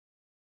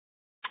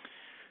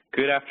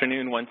Good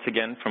afternoon once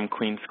again from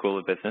Queen's School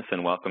of Business,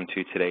 and welcome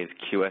to today's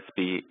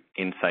QSB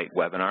Insight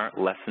webinar,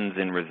 Lessons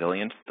in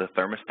Resilience, the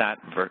Thermostat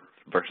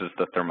versus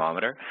the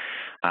Thermometer.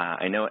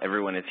 I know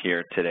everyone is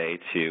here today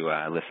to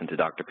listen to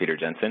Dr. Peter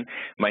Jensen.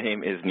 My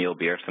name is Neil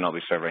Bierce, and I'll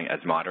be serving as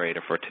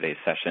moderator for today's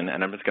session,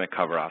 and I'm just going to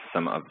cover off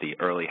some of the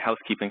early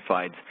housekeeping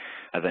slides,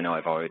 as I know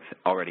I've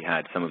already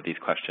had some of these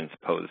questions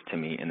posed to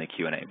me in the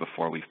Q&A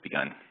before we've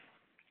begun.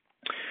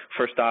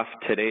 First off,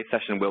 today's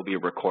session will be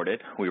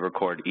recorded. We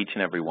record each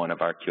and every one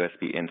of our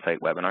QSB Insight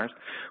webinars,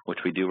 which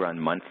we do run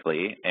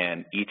monthly,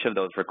 and each of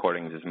those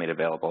recordings is made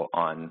available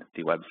on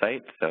the website,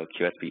 so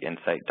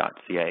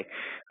qsbinsight.ca.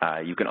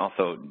 You can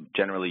also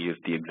generally use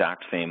the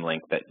exact same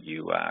link that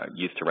you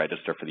used to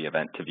register for the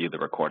event to view the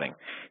recording.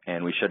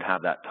 And we should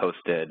have that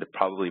posted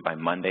probably by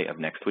Monday of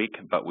next week,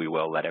 but we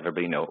will let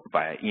everybody know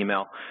via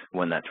email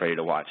when that's ready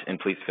to watch. And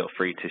please feel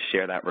free to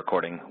share that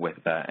recording with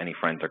any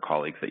friends or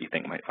colleagues that you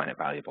think might find it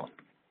valuable.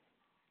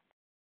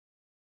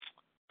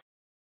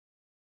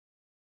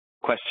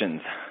 Questions.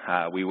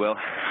 We will,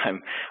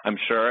 I'm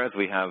sure as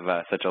we have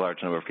such a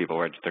large number of people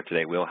registered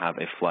today, we'll have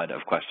a flood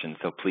of questions.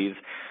 So please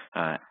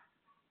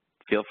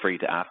feel free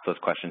to ask those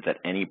questions at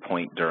any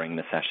point during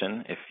the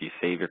session. If you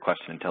save your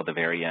question until the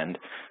very end,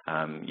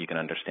 you can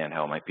understand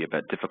how it might be a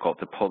bit difficult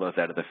to pull those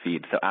out of the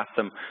feed. So ask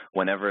them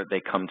whenever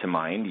they come to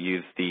mind.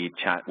 Use the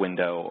chat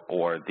window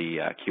or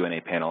the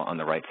Q&A panel on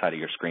the right side of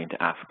your screen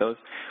to ask those.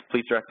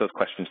 Please direct those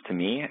questions to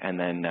me, and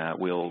then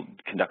we'll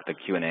conduct the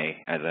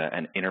Q&A as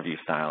an interview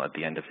style at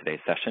the end of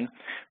today's session.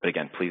 But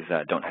again, please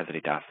don't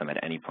hesitate to ask them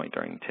at any point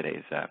during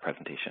today's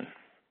presentation.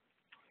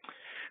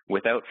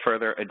 Without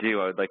further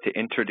ado, I would like to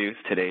introduce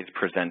today's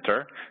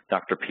presenter,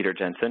 Dr. Peter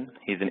Jensen.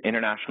 He's an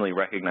internationally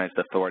recognized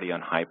authority on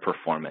high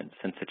performance.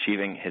 Since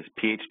achieving his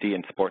PhD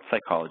in Sport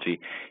Psychology,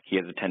 he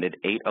has attended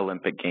 8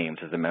 Olympic Games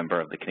as a member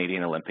of the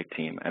Canadian Olympic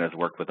team and has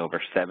worked with over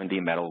 70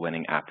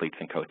 medal-winning athletes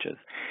and coaches.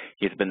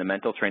 He has been the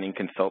mental training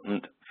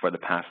consultant for the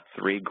past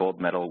 3 gold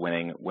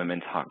medal-winning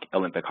women's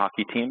Olympic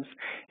hockey teams,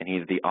 and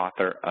he's the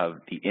author of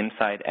The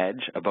Inside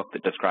Edge, a book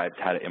that describes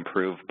how to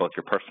improve both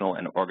your personal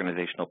and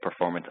organizational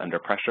performance under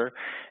pressure,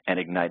 and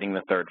Igniting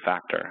the Third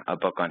Factor, a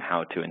book on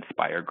how to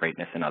inspire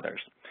greatness in others.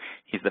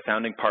 He's the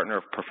founding partner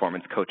of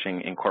Performance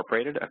Coaching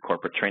Incorporated, a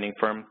corporate training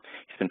firm.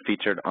 He's been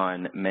featured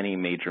on many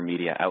major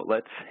media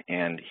outlets,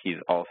 and he's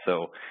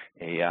also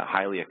a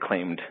highly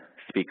acclaimed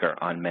speaker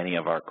on many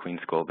of our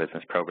Queen's School of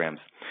Business programs.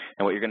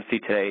 And what you're going to see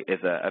today is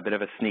a bit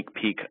of a sneak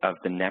peek of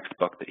the next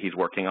book that he's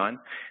working on,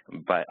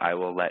 but I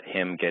will let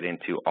him get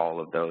into all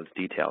of those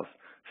details.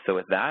 So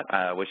with that,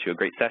 I wish you a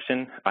great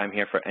session. I'm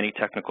here for any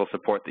technical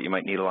support that you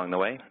might need along the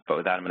way, but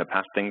with that, I'm going to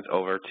pass things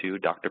over to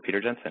Dr.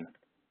 Peter Jensen.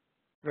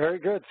 Very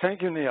good.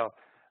 Thank you, Neil.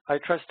 I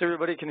trust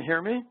everybody can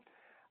hear me.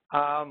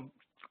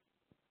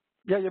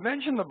 Yeah, you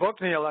mentioned the book,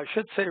 Neil. I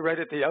should say right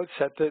at the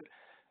outset that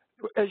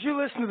as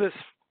you listen to this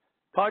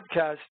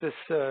podcast, this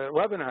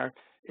webinar,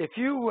 if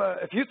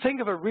you think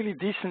of a really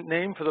decent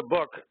name for the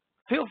book,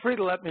 feel free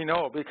to let me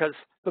know, because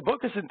the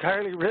book is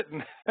entirely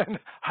written and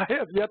I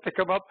have yet to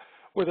come up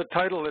with a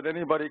title that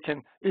anybody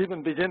can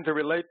even begin to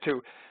relate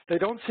to. They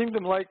don't seem to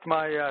like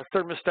my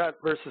thermostat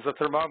versus a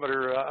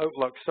thermometer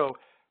outlook, so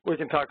we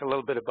can talk a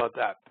little bit about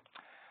that.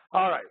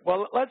 All right,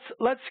 well,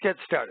 let's get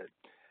started.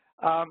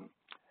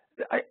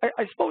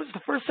 I suppose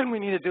the first thing we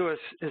need to do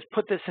is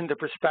put this into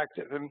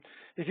perspective. And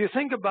if you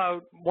think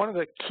about one of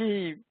the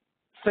key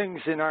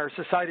things in our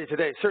society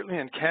today, certainly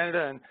in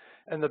Canada,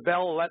 and the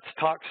Bell Let's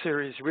Talk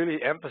series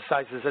really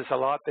emphasizes this a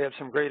lot. They have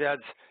some great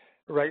ads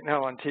right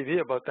now on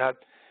TV about that,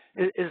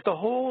 is the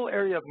whole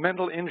area of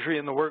mental injury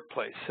in the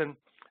workplace.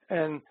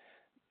 And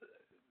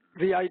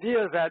the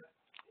idea that,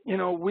 you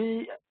know,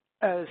 we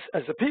as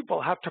a people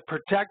have to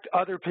protect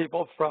other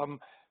people from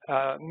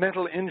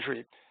mental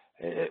injury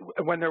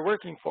when they're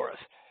working for us.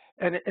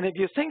 And if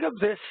you think of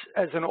this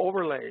as an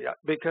overlay,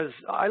 because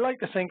I like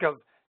to think of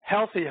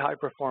healthy high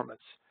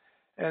performance.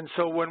 And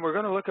so when we're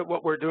going to look at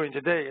what we're doing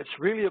today, it's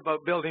really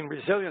about building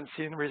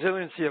resiliency, and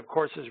resiliency, of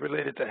course, is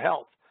related to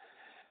health.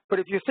 But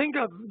if you think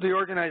of the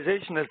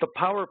organization as the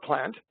power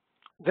plant,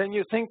 then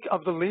you think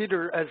of the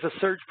leader as the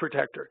surge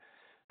protector.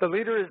 The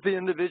leader is the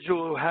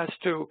individual who has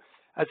to,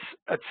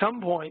 at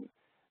some point,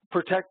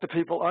 protect the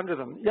people under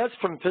them. Yes,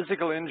 from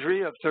physical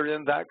injury if they're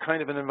in that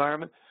kind of an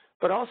environment,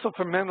 but also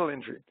from mental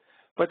injury.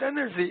 But then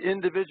there's the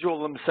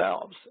individual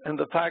themselves and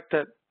the fact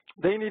that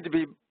they need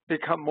to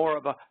become more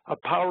of a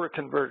power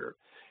converter.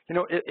 You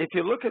know, if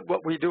you look at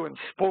what we do in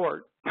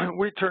sport,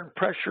 we turn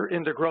pressure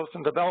into growth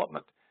and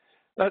development.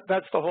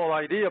 That's the whole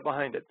idea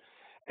behind it.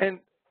 And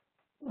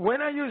when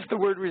I use the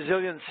word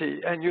resiliency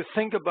and you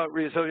think about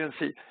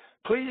resiliency,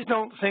 please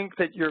don't think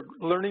that you're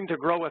learning to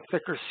grow a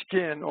thicker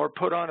skin or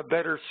put on a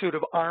better suit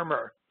of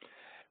armor.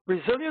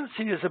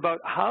 Resiliency is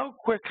about how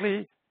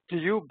quickly do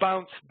you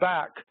bounce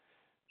back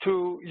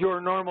to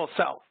your normal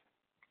self,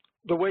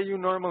 the way you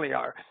normally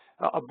are.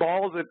 A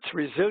ball that's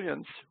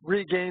resilient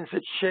regains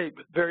its shape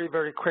very,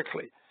 very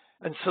quickly.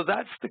 And so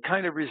that's the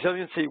kind of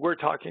resiliency we're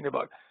talking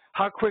about.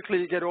 How quickly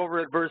you get over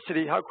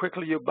adversity, how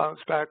quickly you bounce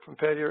back from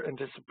failure and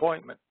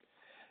disappointment.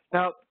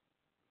 Now,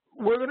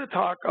 we're going to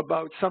talk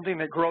about something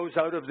that grows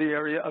out of the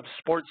area of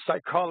sports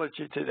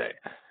psychology today.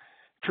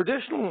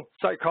 Traditional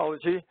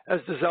psychology, as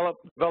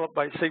developed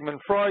by Sigmund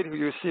Freud, who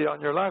you see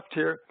on your left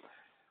here,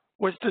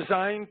 was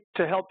designed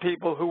to help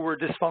people who were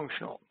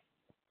dysfunctional,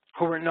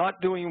 who were not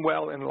doing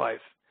well in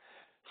life.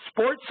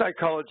 Sports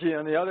psychology,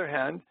 on the other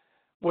hand,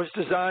 was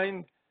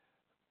designed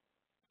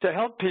to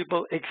help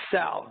people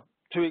excel,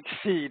 to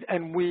exceed,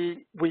 and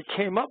we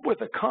came up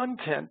with a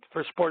content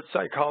for sports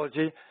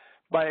psychology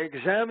by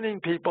examining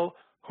people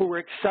who were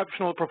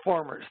exceptional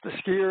performers. The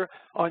skier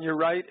on your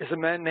right is a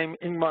man named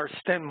Ingmar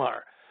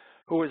Stenmark,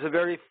 who was a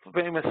very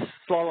famous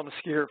slalom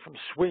skier from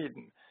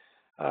Sweden.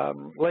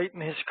 Late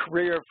in his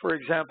career, for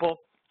example,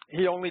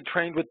 he only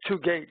trained with 2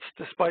 gates,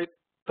 despite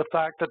the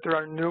fact that there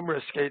are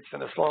numerous gates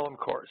in a slalom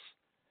course.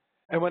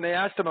 And when they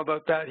asked him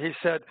about that, he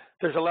said,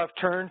 there's a left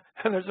turn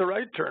and there's a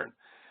right turn.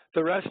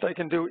 The rest I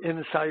can do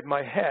inside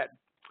my head.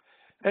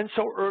 And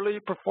so early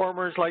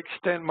performers like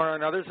Stenmark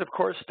and others, of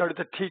course, started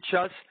to teach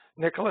us.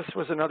 Nicklaus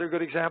was another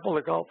good example,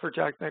 the golfer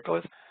Jack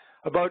Nicklaus,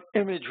 about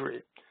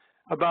imagery,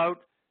 about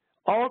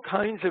all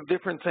kinds of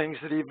different things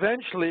that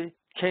eventually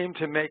came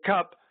to make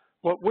up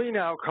what we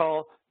now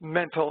call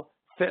mental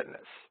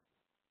fitness.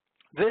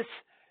 This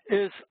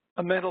is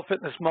a mental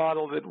fitness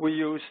model that we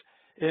use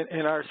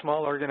in our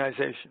small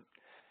organization.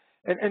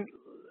 And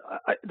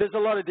there's a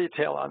lot of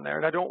detail on there,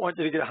 and I don't want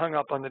you to get hung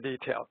up on the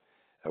detail.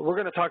 We're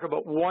going to talk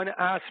about one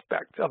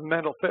aspect of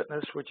mental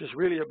fitness, which is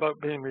really about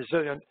being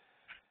resilient,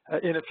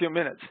 in a few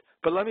minutes.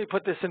 But let me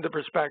put this into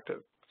perspective.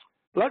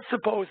 Let's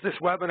suppose this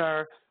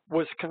webinar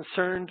was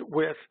concerned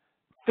with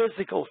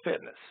physical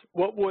fitness.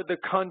 What would the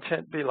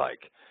content be like?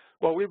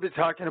 Well, we'd be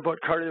talking about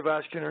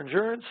cardiovascular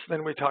endurance,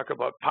 then we talk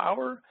about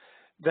power,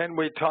 then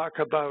we talk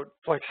about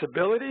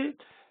flexibility,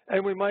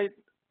 and we might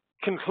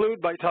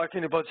conclude by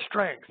talking about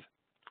strength.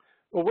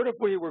 Well, what if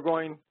we were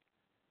going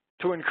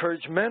to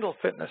encourage mental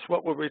fitness?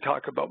 What would we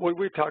talk about? Would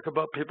we talk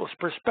about people's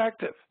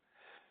perspective?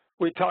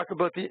 We talk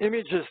about the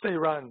images they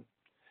run.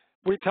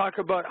 We talk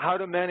about how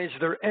to manage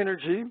their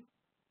energy,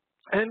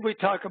 and we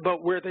talk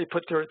about where they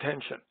put their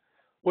attention.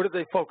 What do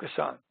they focus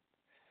on?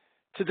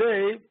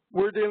 Today,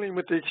 we're dealing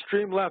with the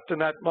extreme left in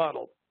that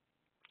model.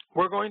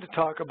 We're going to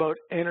talk about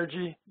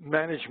energy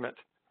management.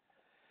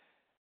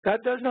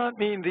 That does not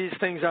mean these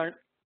things aren't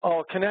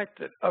all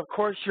connected. Of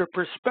course, your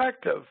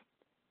perspective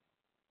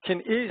can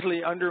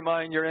easily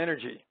undermine your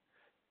energy.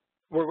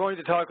 We're going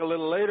to talk a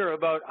little later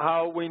about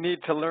how we need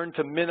to learn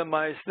to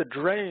minimize the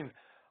drain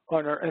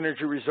on our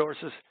energy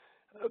resources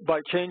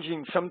by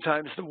changing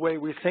sometimes the way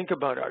we think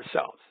about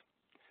ourselves.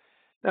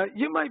 Now,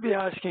 you might be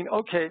asking,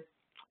 okay,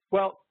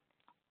 well,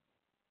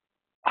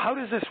 how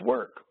does this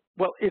work?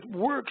 Well, it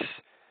works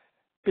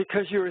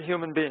because you're a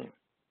human being.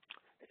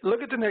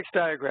 Look at the next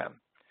diagram.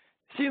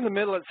 See in the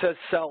middle it says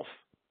self.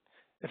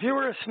 If you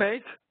were a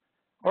snake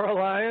or a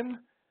lion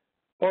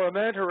or a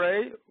manta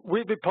ray,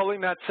 we'd be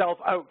pulling that self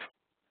out.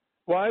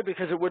 Why?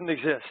 Because it wouldn't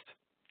exist.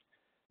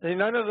 And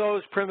none of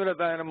those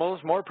primitive animals,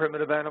 more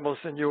primitive animals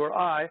than you or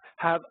I,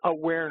 have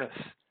awareness.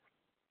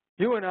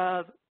 You and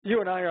I,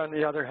 on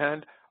the other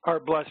hand, are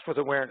blessed with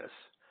awareness.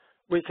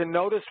 We can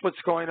notice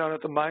what's going on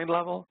at the mind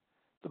level,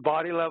 the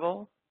body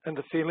level, and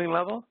the feeling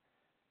level,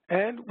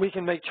 and we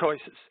can make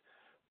choices.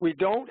 We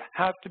don't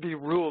have to be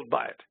ruled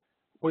by it.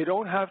 We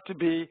don't have to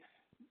be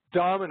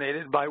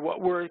dominated by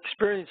what we're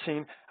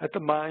experiencing at the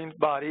mind,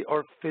 body,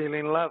 or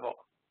feeling level.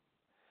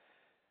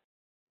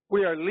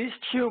 We are least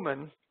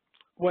human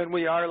when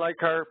we are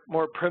like our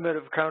more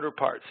primitive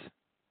counterparts,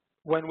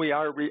 when we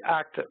are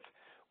reactive.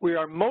 We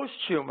are most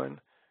human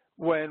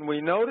when we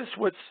notice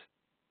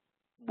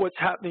what's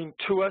happening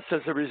to us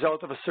as a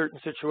result of a certain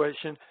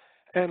situation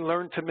and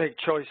learn to make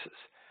choices.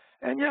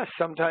 And yes,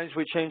 sometimes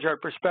we change our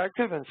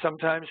perspective, and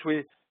sometimes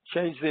we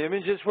change the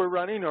images we're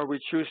running, or we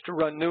choose to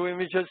run new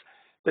images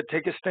that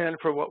take a stand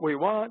for what we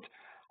want.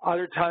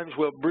 Other times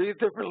we'll breathe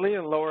differently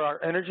and lower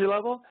our energy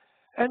level,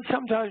 and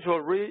sometimes we'll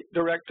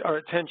redirect our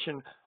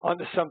attention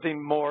onto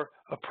something more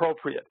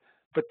appropriate.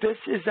 But this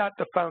is at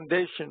the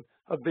foundation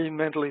of being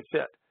mentally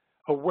fit.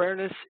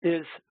 Awareness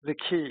is the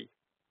key.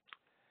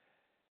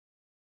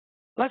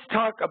 Let's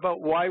talk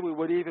about why we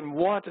would even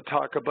want to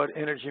talk about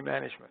energy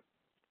management.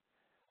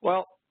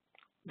 Well,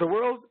 the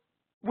world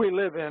we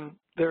live in,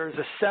 there is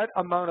a set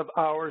amount of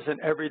hours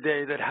in every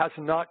day that has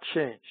not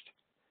changed.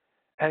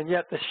 And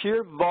yet the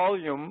sheer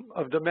volume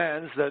of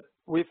demands that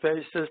we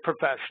face as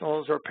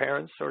professionals or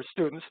parents or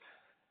students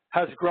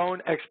has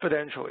grown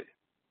exponentially.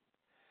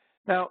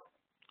 Now,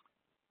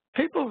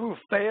 people who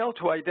fail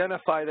to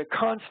identify the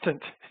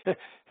constant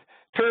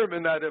term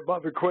in that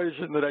above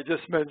equation that I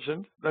just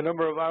mentioned, the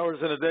number of hours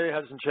in a day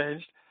hasn't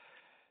changed,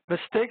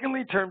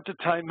 mistakenly turn to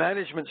time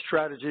management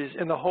strategies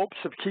in the hopes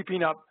of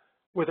keeping up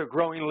with a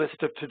growing list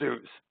of to-dos.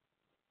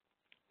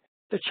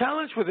 The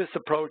challenge with this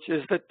approach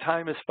is that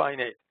time is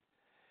finite.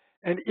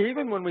 And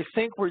even when we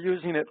think we're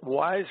using it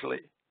wisely,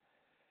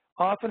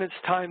 often it's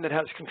time that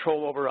has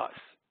control over us.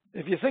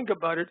 If you think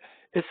about it,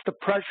 it's the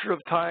pressure of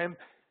time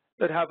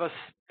that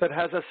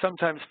has us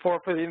sometimes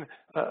forfeiting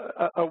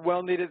a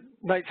well-needed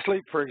night's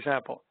sleep, for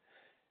example.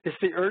 It's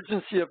the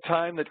urgency of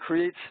time that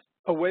creates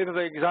a wave of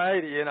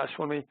anxiety in us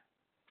when we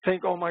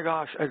think, oh my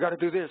gosh, I got to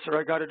do this or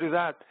I got to do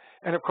that.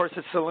 And of course,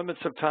 it's the limits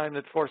of time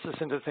that force us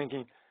into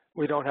thinking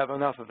we don't have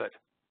enough of it,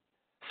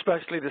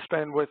 especially to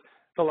spend with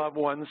the loved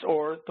ones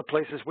or the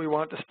places we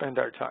want to spend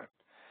our time.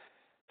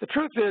 The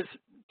truth is,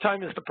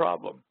 time is the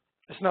problem.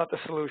 It's not the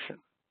solution.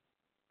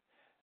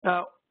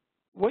 Now,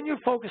 when you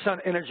focus on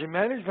energy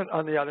management,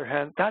 on the other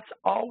hand, that's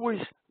always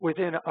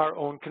within our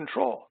own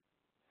control.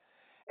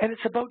 And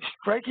it's about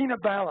striking a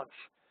balance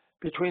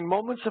between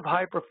moments of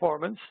high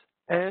performance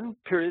and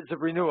periods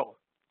of renewal.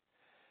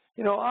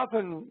 You know,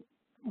 often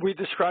we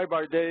describe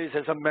our days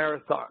as a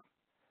marathon.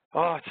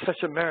 Oh, it's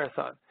such a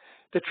marathon.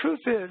 The truth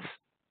is,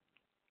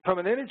 from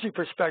an energy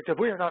perspective,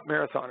 we are not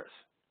marathoners.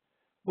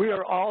 We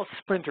are all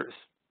sprinters.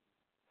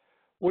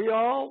 We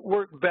all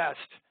work best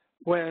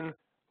when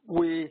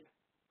we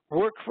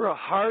work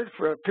hard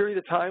for a period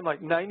of time,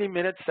 like 90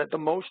 minutes, at the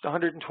most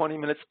 120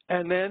 minutes,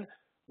 and then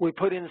we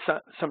put in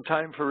some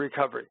time for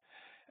recovery.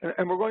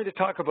 And we're going to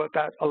talk about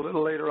that a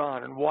little later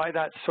on and why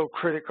that's so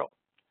critical.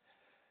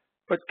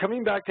 But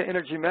coming back to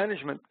energy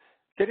management,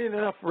 getting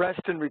enough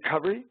rest and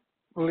recovery,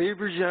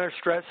 leveraging our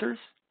stressors,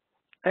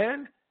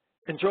 and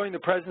enjoying the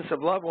presence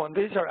of loved ones,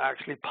 these are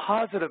actually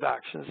positive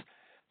actions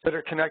that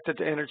are connected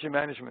to energy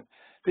management.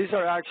 These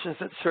are actions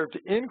that serve to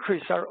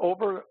increase our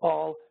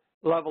overall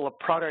level of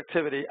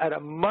productivity at a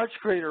much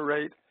greater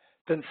rate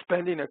than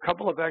spending a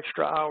couple of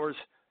extra hours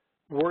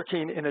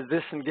working in a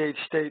disengaged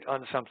state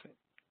on something.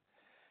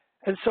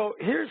 And so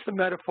here's the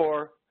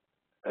metaphor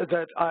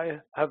that I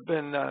have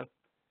been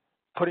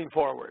putting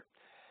forward.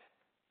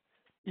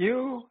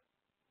 You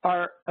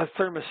are a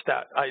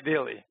thermostat,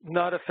 ideally,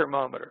 not a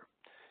thermometer.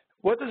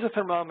 What does a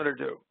thermometer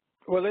do?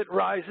 Well, it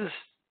rises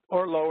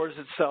or lowers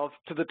itself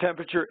to the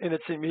temperature in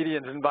its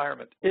immediate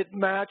environment. It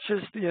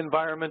matches the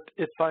environment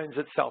it finds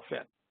itself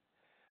in.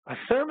 A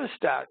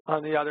thermostat,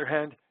 on the other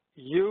hand,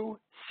 you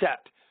set.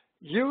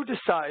 You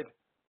decide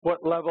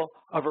what level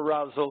of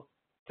arousal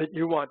that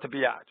you want to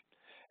be at.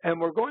 And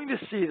we're going to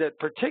see that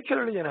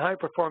particularly in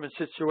high-performance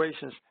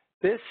situations,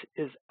 this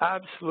is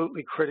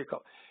absolutely critical.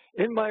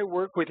 In my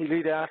work with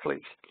elite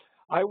athletes,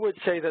 I would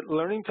say that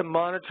learning to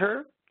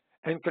monitor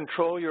and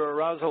control your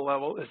arousal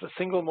level is the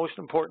single most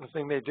important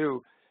thing they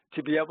do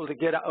to be able to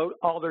get out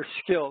all their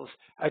skills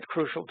at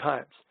crucial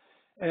times.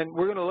 And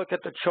we're going to look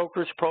at the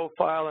choker's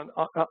profile and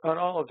on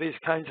all of these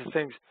kinds of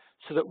things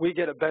so that we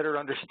get a better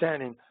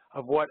understanding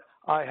of what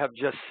I have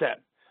just said.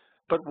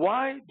 But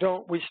why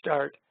don't we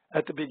start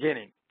at the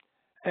beginning?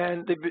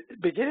 And the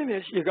beginning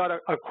is you got to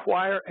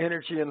acquire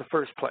energy in the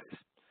first place.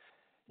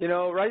 You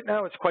know, right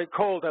now it's quite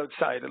cold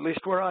outside, at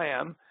least where I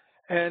am,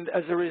 and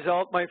as a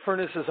result, my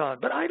furnace is on.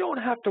 But I don't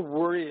have to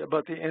worry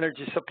about the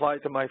energy supply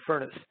to my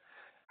furnace.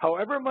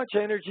 However much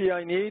energy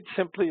I need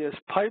simply is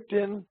piped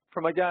in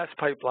from a gas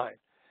pipeline.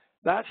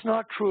 That's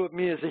not true of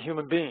me as a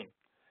human being.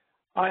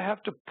 I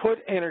have to put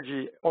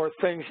energy or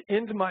things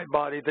into my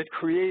body that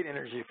create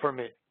energy for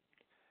me.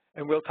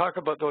 And we'll talk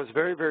about those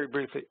very, very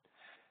briefly.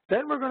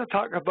 Then we're going to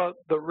talk about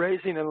the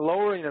raising and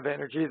lowering of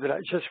energy that I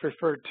just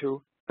referred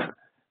to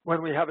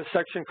when we have a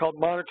section called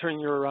monitoring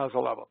your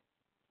arousal level.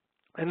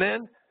 And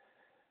then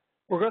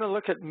we're going to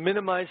look at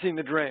minimizing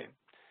the drain.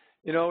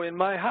 You know, in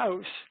my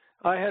house,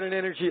 I had an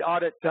energy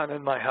audit done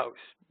in my house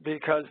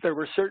because there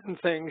were certain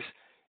things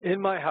in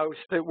my house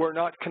that were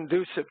not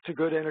conducive to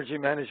good energy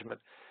management.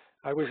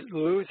 I was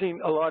losing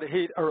a lot of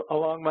heat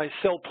along my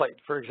sill plate,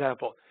 for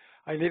example.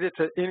 I needed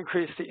to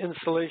increase the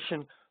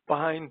insulation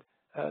behind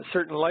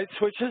certain light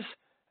switches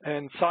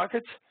and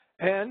sockets,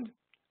 and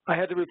I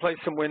had to replace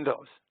some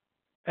windows.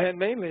 And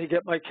mainly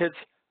get my kids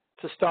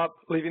to stop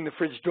leaving the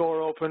fridge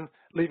door open,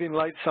 leaving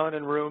lights on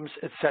in rooms,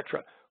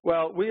 etc.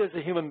 Well, we as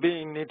a human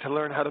being need to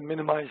learn how to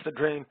minimize the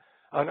drain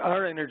on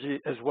our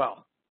energy as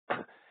well.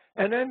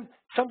 And then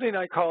something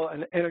I call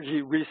an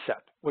energy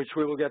reset, which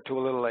we will get to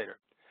a little later.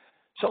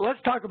 So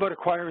let's talk about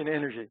acquiring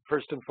energy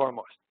first and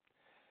foremost.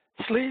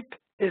 Sleep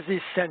is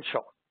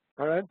essential,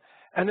 all right?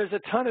 And there's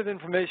a ton of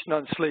information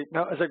on sleep.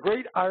 Now, as a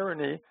great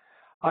irony,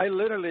 I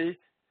literally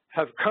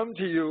have come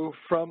to you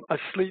from a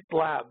sleep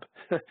lab.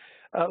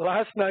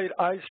 Last night,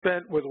 I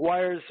spent with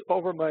wires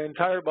over my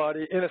entire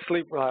body in a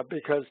sleep lab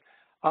because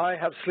I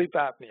have sleep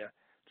apnea.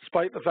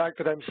 Despite the fact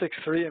that I'm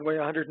 6'3" and weigh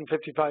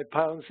 155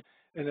 pounds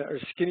and are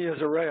skinny as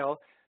a rail,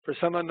 for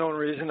some unknown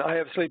reason, I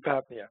have sleep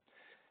apnea.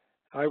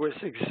 I was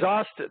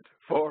exhausted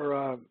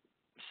for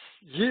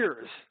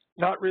years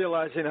not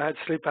realizing I had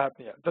sleep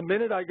apnea. The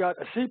minute I got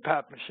a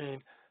CPAP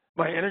machine,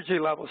 my energy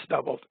levels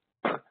doubled.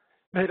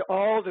 Made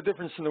all the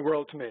difference in the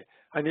world to me.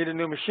 I need a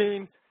new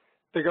machine.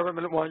 The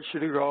government wants you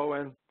to go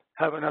and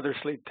have another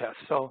sleep test.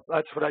 So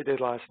that's what I did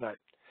last night.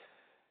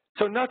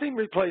 So nothing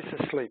replaces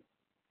sleep.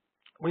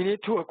 We need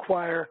to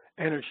acquire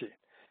energy.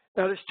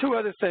 Now, there's two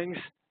other things.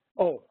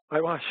 Oh,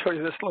 I want to show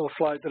you this little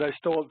slide that I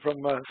stole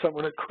from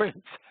someone at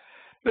Queen's.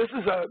 This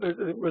is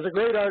it was a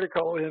great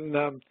article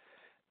in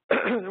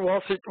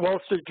Wall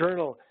Street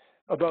Journal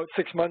about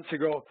 6 months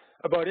ago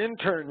about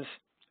interns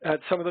at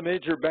some of the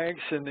major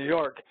banks in New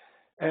York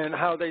and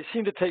how they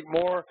seem to take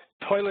more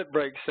toilet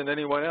breaks than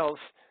anyone else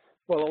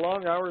Well, the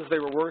long hours they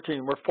were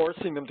working were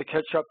forcing them to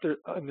catch up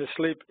on their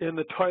sleep in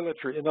the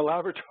toiletry, in the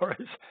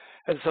laboratories.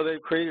 And so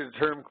they've created a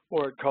term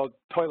for it called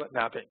toilet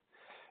napping.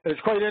 And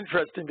it's quite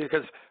interesting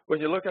because when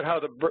you look at how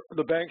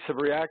the banks have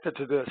reacted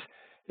to this,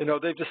 you know,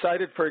 they've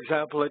decided, for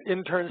example, that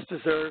interns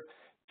deserve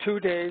 2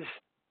 days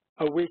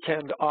a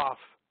weekend off.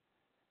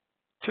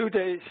 2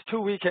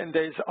 weekend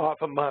days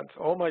off a month.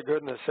 Oh my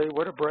goodness, hey,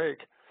 what a break.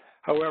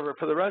 However,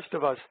 for the rest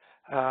of us,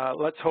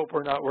 let's hope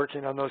we're not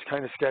working on those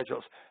kind of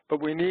schedules.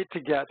 But we need to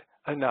get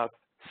enough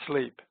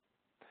sleep.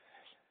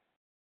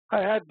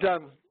 I had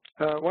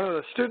one of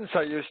the students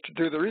I used to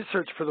do the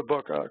research for the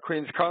book, a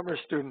Queen's Commerce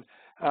student,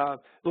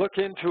 look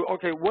into,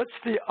 okay, what's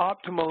the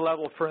optimal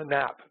level for a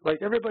nap? Like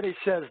everybody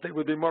says they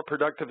would be more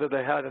productive if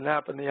they had a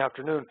nap in the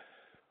afternoon.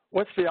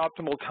 What's the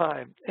optimal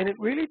time? And it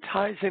really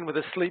ties in with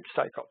a sleep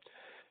cycle.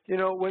 You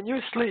know, when you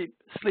sleep,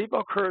 sleep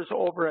occurs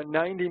over a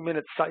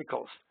 90-minute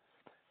cycles.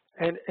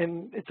 And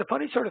it's a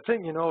funny sort of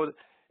thing, you know,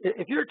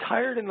 if you're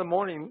tired in the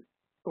morning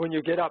when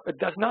you get up, it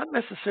does not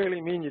necessarily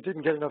mean you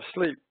didn't get enough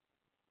sleep.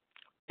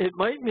 It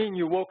might mean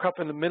you woke up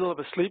in the middle of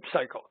a sleep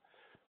cycle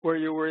where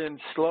you were in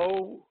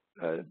slow,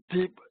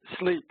 deep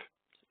sleep,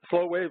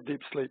 slow wave deep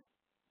sleep.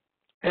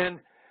 And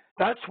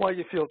that's why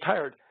you feel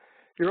tired.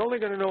 You're only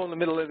going to know in the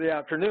middle of the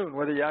afternoon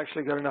whether you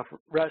actually got enough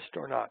rest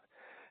or not.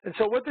 And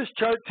so what this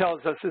chart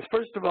tells us is,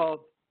 first of all,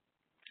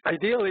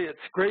 ideally it's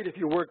great if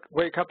you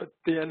wake up at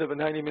the end of a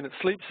 90-minute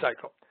sleep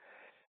cycle.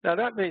 Now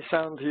that may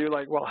sound to you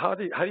like, well, how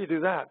do you do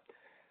that?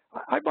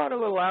 I bought a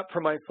little app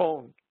for my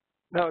phone.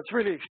 Now it's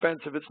really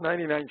expensive, it's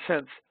 99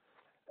 cents,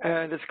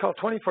 and it's called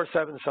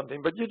 24/7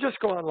 something, but you just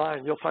go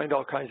online, you'll find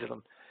all kinds of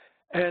them.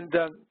 And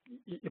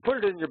you put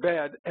it in your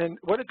bed, and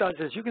what it does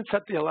is you can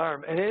set the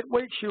alarm, and it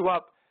wakes you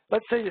up.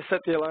 Let's say you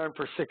set the alarm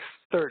for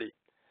 6:30.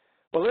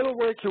 Well, it'll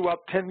wake you up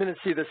 10 minutes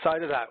either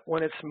side of that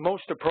when it's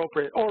most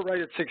appropriate, or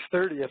right at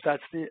 6:30 if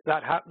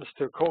that happens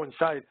to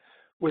coincide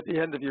with the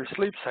end of your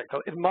sleep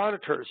cycle. It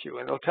monitors you,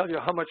 and it'll tell you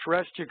how much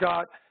rest you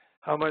got,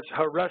 how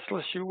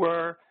restless you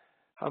were,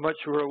 how much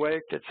you were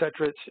awake,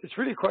 etc. It's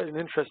really quite an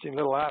interesting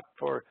little app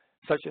for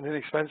such an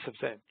inexpensive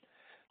thing.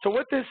 So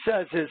what this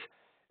says is,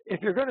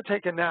 if you're going to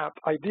take a nap,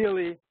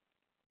 ideally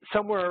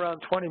somewhere around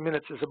 20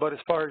 minutes is about as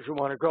far as you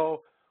want to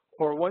go,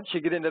 or once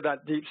you get into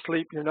that deep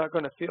sleep, you're not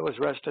going to feel as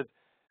rested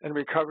and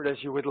recovered as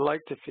you would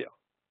like to feel.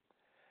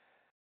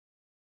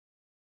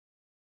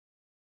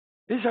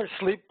 These are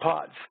sleep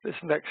pods, this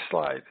next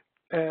slide.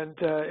 And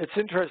it's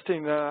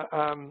interesting,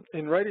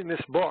 in writing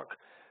this book,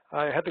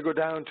 I had to go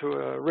down to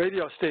a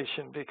radio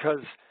station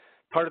because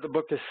part of the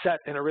book is set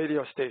in a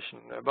radio station.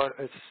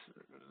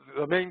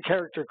 The main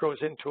character goes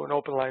into an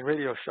open line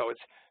radio show.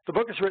 The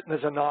book is written as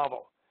a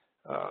novel,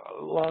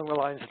 along the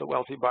lines of The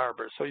Wealthy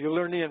Barber. So you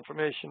learn the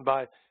information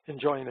by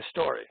enjoying the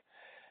story.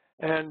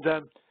 And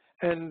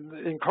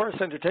in Chorus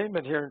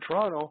Entertainment here in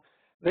Toronto,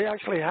 they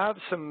actually have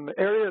some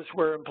areas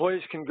where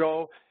employees can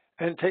go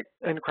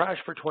and crash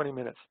for 20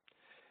 minutes.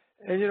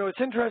 And, you know, it's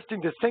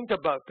interesting to think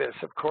about this,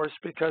 of course,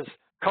 because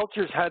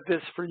culture's had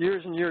this for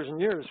years and years and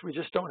years. We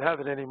just don't have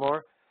it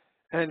anymore.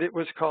 And it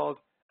was called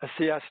a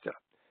siesta.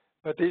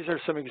 But these are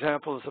some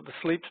examples of the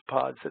sleep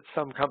pods that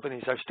some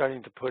companies are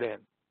starting to put in.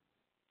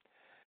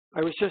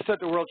 I was just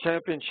at the World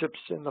Championships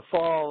in the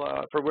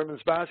fall for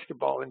women's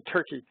basketball in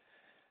Turkey.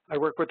 I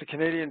work with the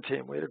Canadian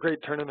team. We had a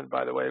great tournament,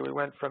 by the way. We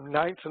went from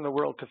 9th in the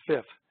world to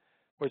 5th,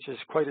 which is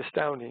quite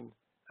astounding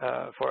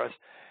for us.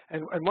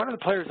 And one of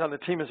the players on the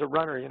team is a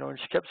runner, you know, and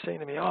she kept saying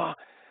to me, oh,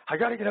 I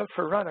got to get out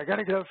for a run. I got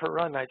to get out for a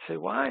run. And I'd say,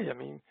 why? I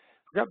mean,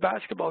 we got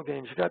basketball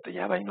games.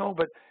 Yeah, I know,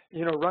 but,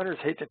 you know, runners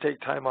hate to take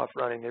time off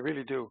running. They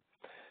really do.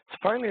 So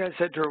finally I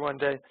said to her one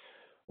day,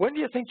 when do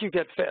you think you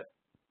get fit?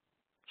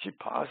 She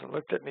paused and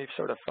looked at me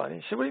sort of funny.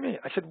 She said, what do you mean?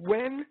 I said,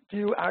 when do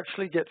you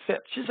actually get fit?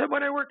 She said,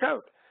 when I work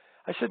out.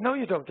 I said, no,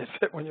 you don't get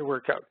fit when you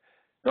work out.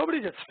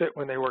 Nobody gets fit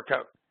when they work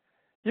out.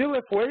 You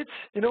lift weights,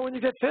 you know when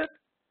you get fit?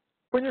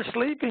 When you're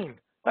sleeping.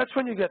 That's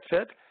when you get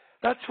fit.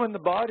 That's when the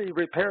body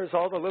repairs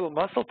all the little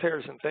muscle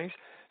tears and things.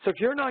 So if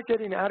you're not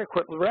getting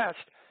adequate rest,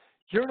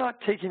 you're not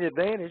taking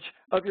advantage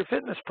of your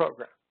fitness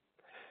program.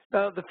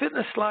 Now, the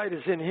fitness slide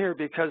is in here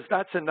because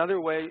that's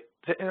another way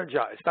to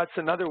energize. That's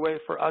another way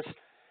for us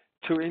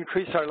to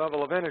increase our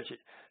level of energy.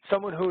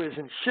 Someone who is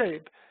in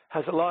shape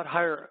has a lot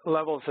higher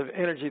levels of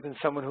energy than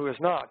someone who is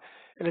not.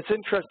 And it's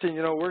interesting,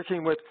 you know,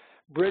 working with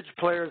bridge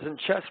players and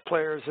chess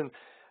players and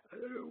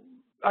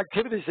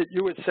activities that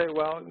you would say,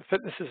 well,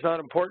 fitness is not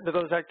important to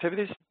those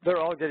activities, they're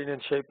all getting in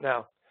shape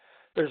now.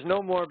 There's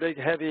no more big,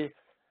 heavy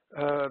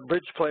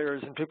bridge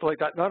players and people like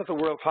that, not at the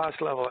world-class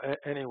level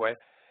anyway,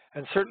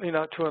 and certainly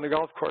not true on the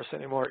golf course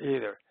anymore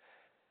either.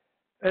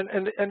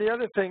 And the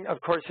other thing, of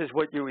course, is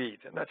what you eat.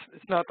 And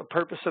it's not the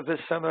purpose of this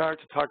seminar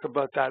to talk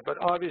about that, but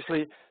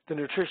obviously the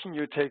nutrition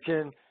you take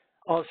in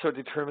also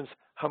determines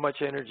how much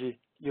energy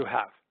you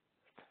have.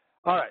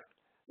 All right,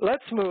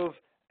 let's move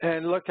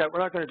and look at, we're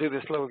not going to do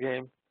this little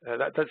game.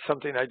 That's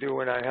something I do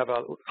when I have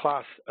a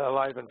class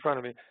live in front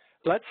of me.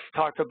 Let's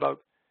talk about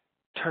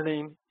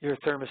turning your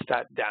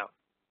thermostat down,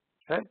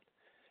 okay?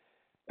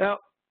 Now,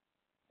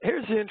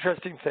 here's the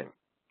interesting thing.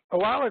 A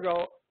while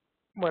ago,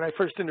 when I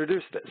first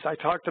introduced this, I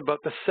talked about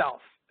the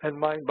self and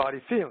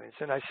mind-body feelings.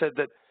 And I said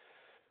that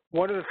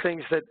one of the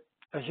things that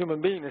a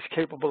human being is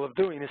capable of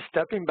doing is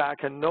stepping back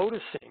and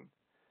noticing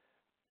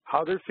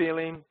how they're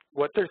feeling,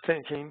 what they're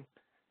thinking,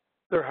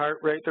 their heart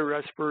rate, their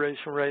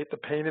respiration rate, the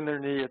pain in their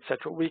knee,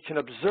 etc. We can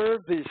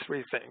observe these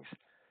three things,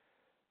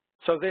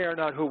 so they are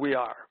not who we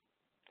are.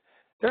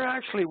 They're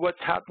actually what's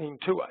happening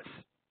to us.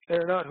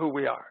 They're not who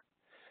we are.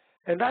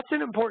 And that's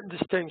an important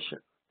distinction.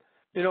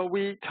 You know,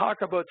 we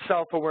talk about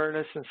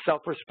self-awareness and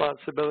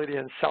self-responsibility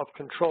and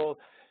self-control,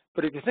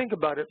 but if you think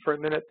about it for a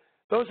minute,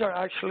 those are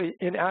actually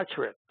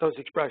inaccurate, those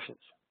expressions.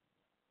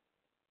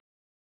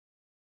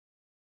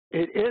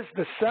 It is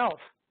the self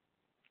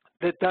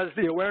that does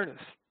the awareness.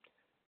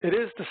 It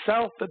is the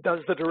self that does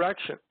the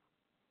direction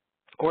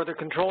or the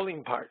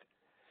controlling part.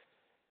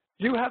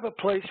 You have a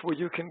place where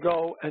you can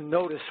go and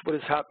notice what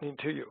is happening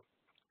to you,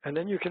 and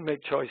then you can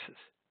make choices.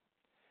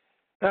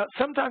 Now,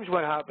 sometimes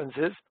what happens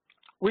is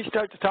we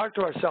start to talk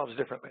to ourselves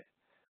differently.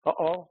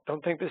 Uh-oh,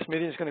 don't think this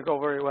meeting is going to go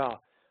very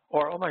well.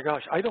 Or, oh my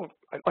gosh, I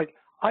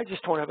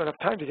just don't have enough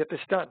time to get this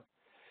done.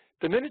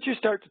 The minute you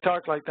start to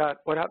talk like that,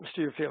 what happens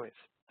to your feelings?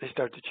 They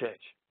start to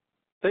change.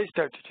 They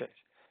start to change.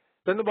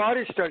 Then the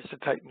body starts to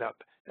tighten up,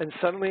 and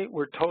suddenly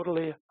we're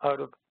totally out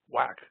of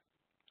whack.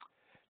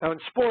 Now in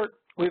sport,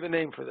 we have a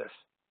name for this.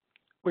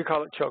 We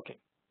call it choking.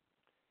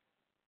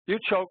 You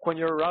choke when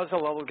your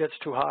arousal level gets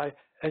too high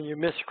and you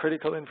miss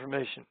critical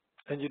information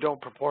and you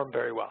don't perform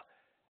very well.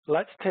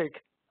 Let's take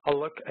a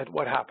look at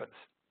what happens.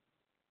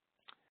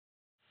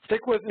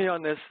 Stick with me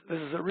on this. This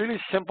is a really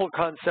simple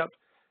concept.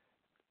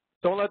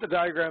 Don't let the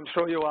diagram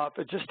throw you off.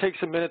 It just takes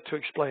a minute to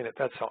explain it,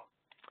 that's all.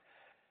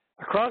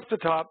 Across the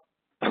top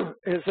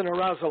is an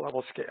arousal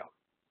level scale,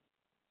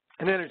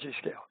 an energy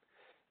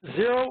scale.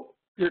 0,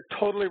 you're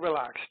totally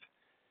relaxed.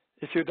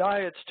 If you die,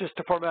 it's just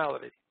a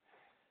formality.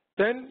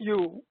 Then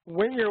you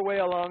wing your way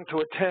along to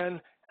a 10,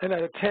 and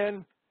at a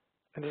 10,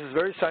 and this is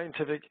very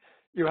scientific,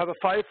 you have a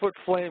 5-foot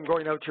flame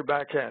going out your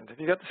back end. Have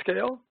you got the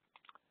scale?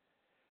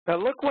 Now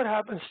look what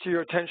happens to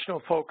your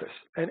attentional focus,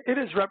 and it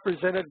is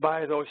represented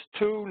by those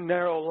 2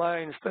 narrow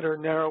lines that are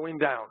narrowing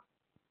down.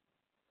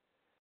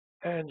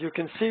 And you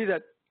can see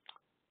that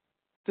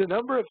the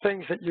number of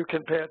things that you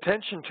can pay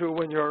attention to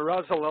when your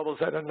arousal level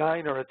is at a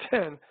 9 or a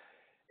 10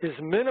 is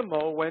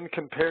minimal when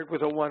compared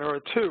with a 1 or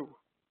a 2.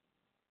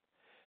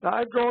 Now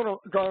I've drawn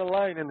a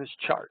line in this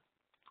chart,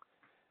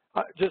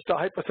 just a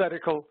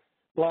hypothetical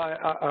line,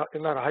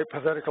 not a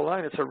hypothetical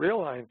line, it's a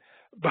real line,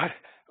 but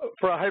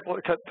for a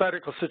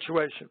hypothetical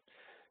situation.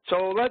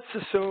 So let's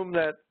assume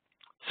that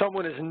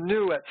someone is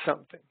new at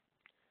something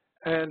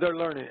and they're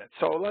learning it.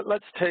 So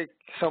let's take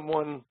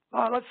someone,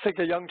 let's take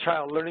a young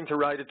child learning to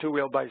ride a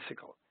 2-wheel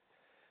bicycle.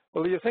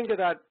 Well, you think of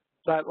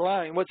that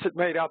line, what's it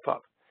made up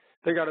of?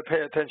 They got to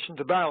pay attention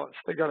to balance.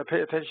 They got to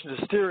pay attention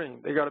to steering.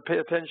 They got to pay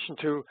attention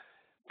to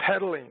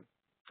pedaling.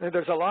 And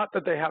there's a lot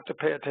that they have to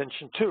pay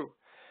attention to.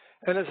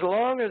 And as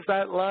long as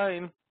that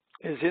line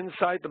is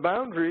inside the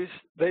boundaries,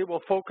 they will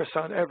focus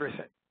on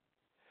everything.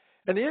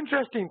 And the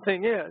interesting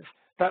thing is,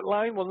 that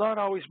line will not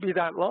always be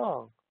that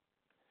long.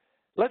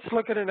 Let's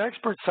look at an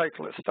expert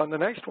cyclist on the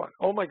next one.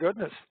 Oh my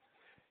goodness.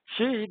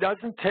 She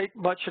doesn't take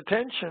much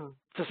attention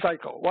to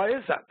cycle. Why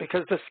is that?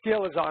 Because the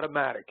skill is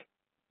automatic.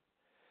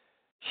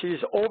 She's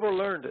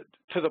overlearned it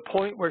to the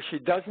point where she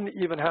doesn't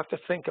even have to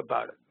think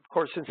about it. Of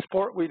course, in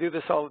sport, we do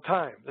this all the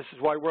time. This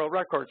is why world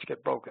records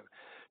get broken.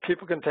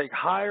 People can take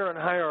higher and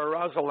higher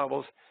arousal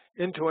levels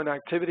into an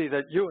activity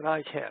that you and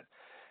I can't.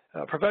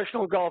 A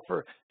professional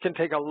golfer can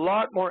take a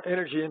lot more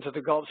energy into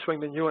the golf swing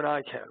than you and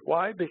I can.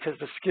 Why? Because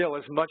the skill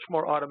is much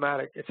more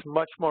automatic. It's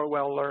much more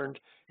well learned.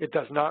 It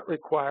does not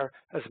require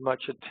as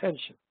much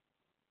attention.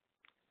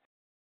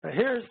 Now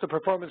here's the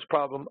performance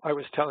problem I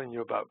was telling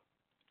you about.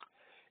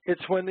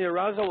 It's when the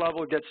arousal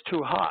level gets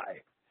too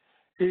high,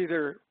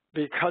 either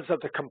because of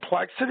the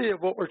complexity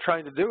of what we're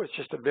trying to do, it's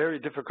just a very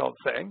difficult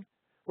thing.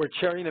 We're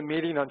chairing a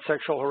meeting on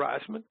sexual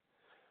harassment,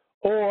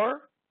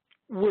 or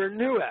we're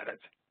new at it.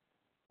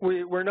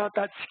 We're not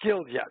that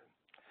skilled yet.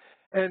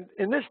 And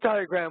in this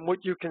diagram, what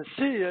you can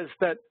see is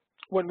that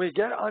when we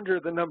get under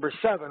the number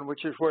 7,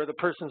 which is where the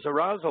person's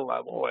arousal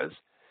level is,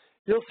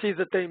 you'll see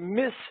that they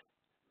miss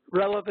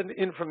relevant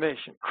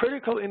information.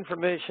 Critical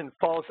information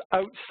falls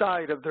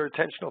outside of their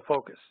attentional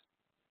focus.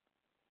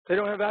 They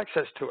don't have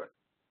access to it.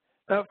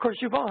 Now, of course,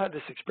 you've all had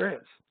this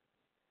experience.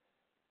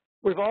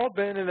 We've all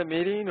been in a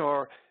meeting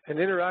or an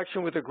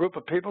interaction with a group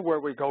of people where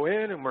we go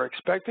in and we're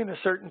expecting a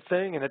certain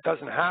thing and it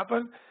doesn't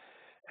happen,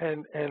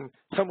 and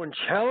someone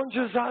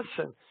challenges us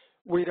and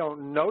we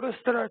don't notice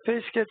that our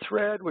face gets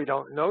red, we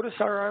don't notice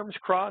our arms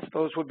crossed,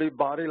 those would be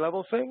body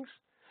level things.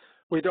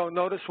 We don't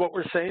notice what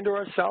we're saying to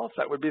ourselves,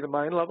 that would be the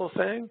mind level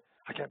thing.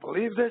 I can't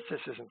believe this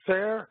isn't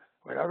fair,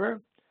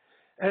 whatever.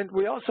 And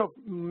we also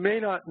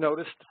may not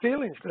notice the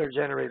feelings that are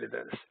generated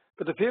in us,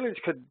 but the feelings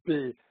could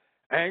be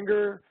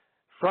anger,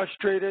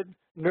 frustrated,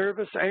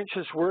 nervous,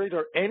 anxious, worried,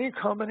 or any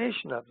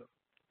combination of them.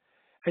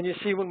 And you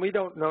see, when we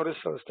don't notice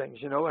those things,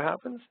 you know what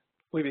happens?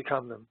 We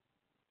become them.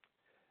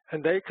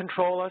 And they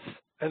control us,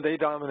 and they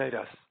dominate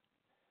us.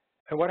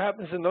 And what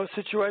happens in those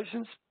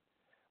situations?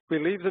 We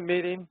leave the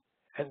meeting,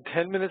 and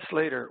 10 minutes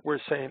later, we're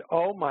saying,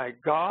 oh my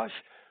gosh,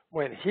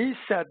 when he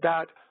said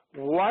that,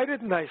 why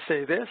didn't I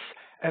say this?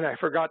 And I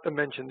forgot to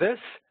mention this,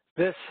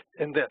 this,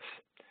 and this.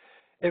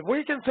 If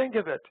we can think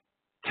of it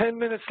 10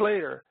 minutes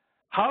later,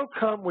 how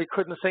come we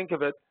couldn't think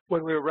of it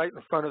when we were right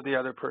in front of the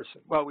other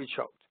person? Well, we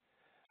choked.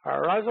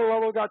 Our arousal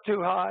level got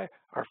too high,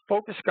 our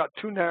focus got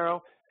too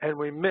narrow, and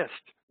we missed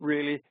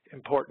really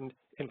important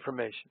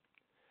information.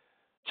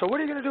 So what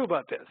are you going to do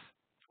about this?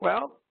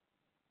 Well,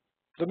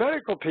 the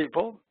medical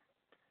people,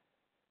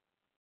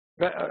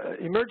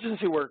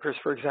 emergency workers,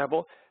 for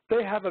example,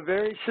 they have a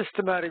very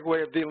systematic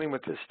way of dealing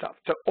with this stuff.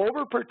 To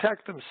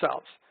overprotect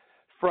themselves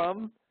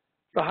from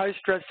the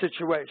high-stress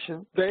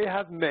situation, they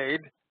have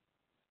made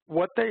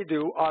what they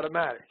do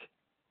automatic.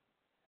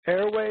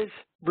 Airways,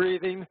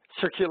 breathing,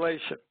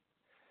 circulation.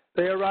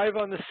 They arrive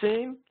on the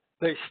scene,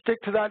 they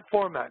stick to that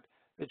format.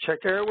 They check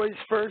airways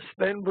first,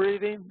 then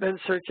breathing, then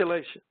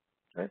circulation.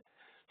 Right?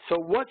 So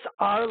what's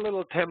our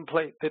little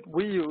template that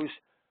we use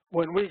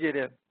when we get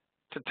into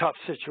tough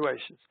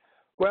situations?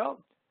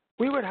 Well,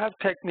 we would have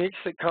techniques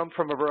that come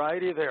from a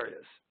variety of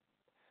areas.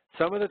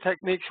 Some of the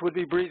techniques would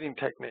be breathing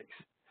techniques.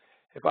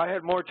 If I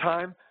had more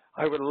time,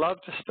 I would love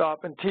to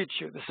stop and teach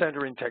you the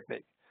centering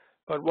technique.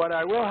 But what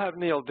I will have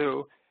Neil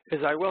do is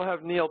I will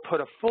have Neil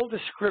put a full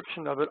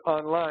description of it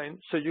online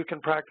so you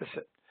can practice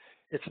it.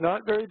 It's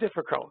not very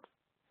difficult,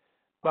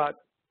 but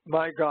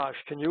my gosh,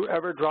 can you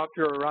ever drop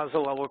your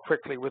arousal level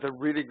quickly with a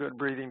really good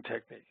breathing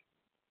technique?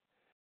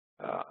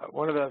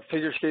 One of the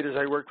figure skaters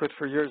I worked with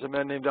for years, a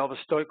man named Elvis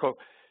Stoico,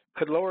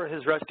 could lower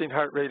his resting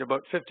heart rate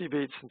about 50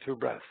 beats in 2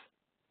 breaths.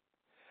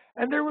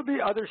 And there would be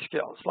other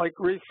skills like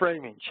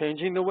reframing,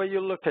 changing the way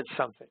you look at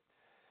something,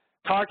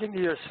 talking to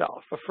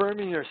yourself,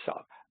 affirming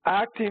yourself,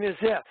 acting as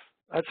if.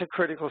 That's a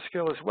critical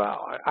skill as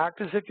well.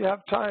 Act as if you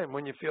have time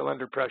when you feel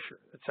under pressure,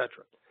 etc.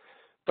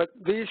 But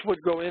these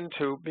would go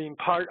into being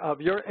part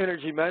of your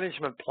energy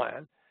management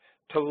plan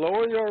to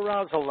lower your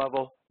arousal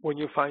level when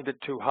you find it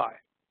too high.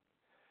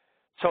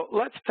 So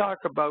let's talk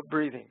about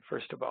breathing,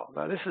 first of all.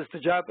 Now, this is the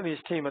Japanese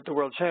team at the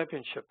World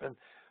Championship. And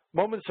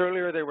moments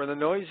earlier, they were the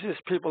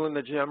noisiest people in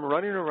the gym,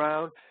 running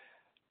around,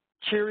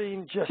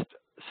 cheering, just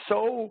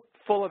so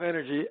full of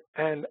energy.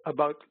 And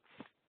about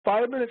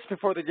 5 minutes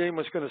before the game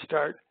was going to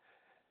start,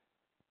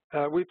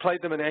 we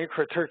played them in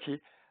Ankara,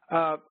 Turkey.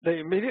 They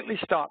immediately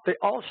stopped. They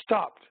all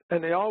stopped,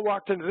 and they all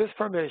walked into this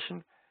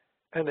formation,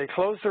 and they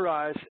closed their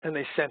eyes, and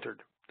they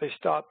centered. They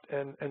stopped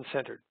and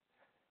centered.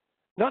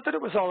 Not that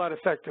it was all that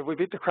effective. We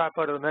beat the crap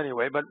out of them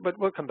anyway, but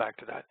we'll come back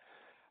to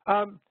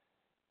that.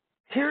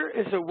 Here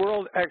is a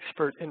world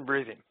expert in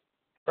breathing,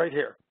 right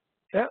here.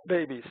 Yeah,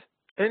 babies.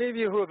 Any of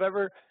you who have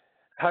ever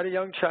had a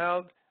young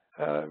child,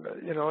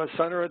 you know, a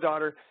son or a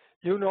daughter,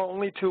 you know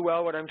only too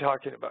well what I'm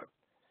talking about.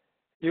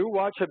 You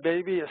watch a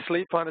baby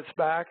asleep on its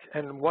back,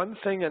 and one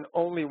thing and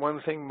only one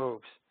thing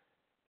moves.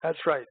 That's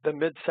right. The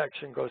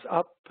midsection goes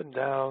up and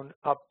down,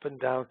 up and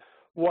down.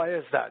 Why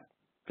is that?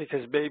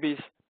 Because babies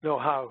know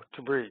how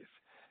to breathe.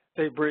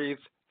 They breathe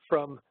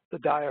from the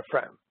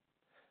diaphragm,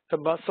 the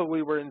muscle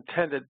we were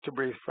intended to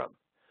breathe from.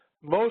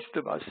 Most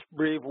of us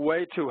breathe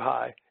way too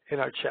high in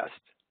our chest.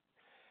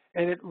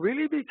 And it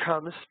really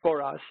becomes,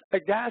 for us, a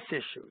gas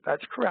issue.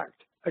 That's correct,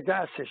 a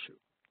gas issue.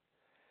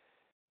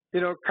 You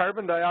know,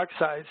 carbon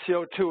dioxide,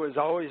 CO2, has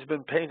always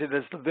been painted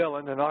as the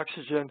villain and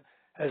oxygen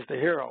as the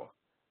hero,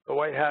 the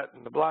white hat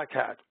and the black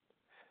hat.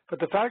 But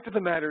the fact of the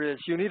matter is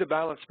you need a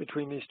balance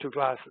between these two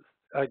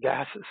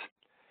gases.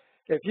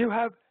 If you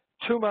have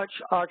too much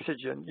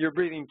oxygen, you're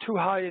breathing too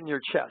high in your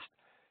chest,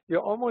 you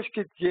almost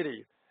get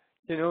giddy.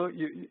 You know,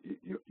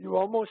 you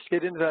almost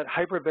get into that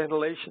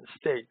hyperventilation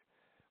state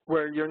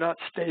where you're not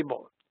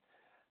stable.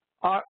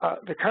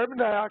 The carbon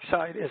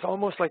dioxide is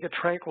almost like a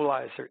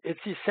tranquilizer. It's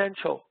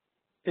essential.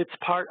 It's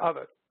part of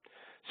it.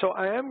 So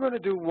I am going to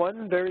do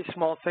one very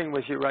small thing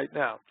with you right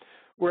now.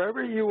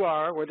 Wherever you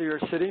are, whether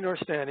you're sitting or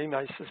standing,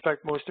 I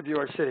suspect most of you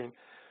are sitting,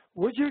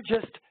 would you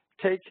just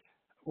take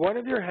one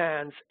of your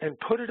hands and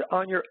put it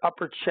on your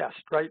upper chest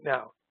right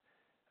now,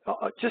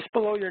 just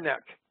below your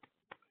neck,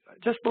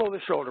 just below the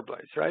shoulder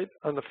blades, right,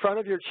 on the front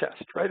of your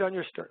chest, right on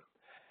your sternum.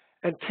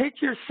 And take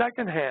your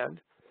second hand,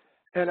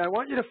 and I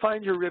want you to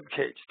find your rib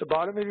cage, the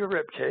bottom of your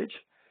rib cage.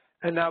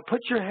 And now put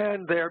your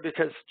hand there,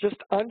 because just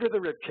under the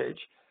rib cage,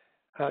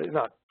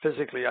 not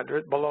physically under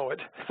it, below it,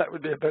 that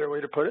would be a better way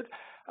to put it,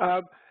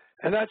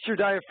 and that's your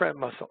diaphragm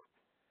muscle.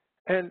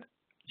 And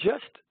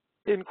just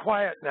in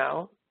quiet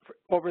now,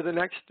 over the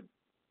next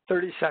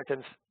 30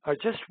 seconds, I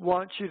just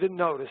want you to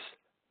notice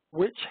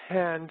which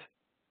hand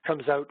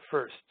comes out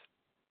first.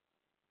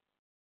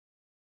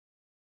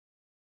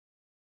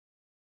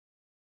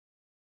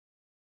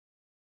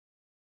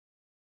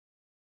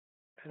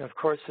 And of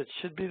course, it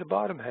should be the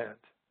bottom hand.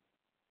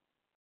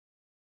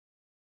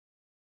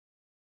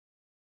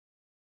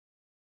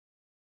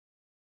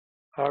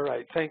 All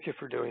right, thank you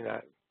for doing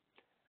that.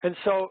 And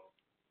so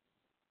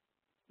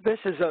this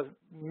is a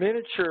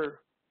miniature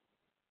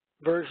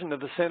version of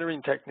the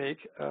centering technique.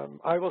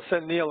 I will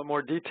send Neil a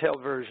more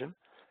detailed version,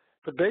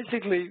 but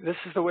basically this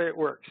is the way it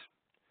works.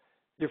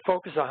 You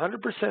focus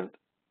 100%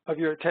 of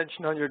your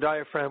attention on your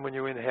diaphragm when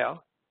you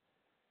inhale.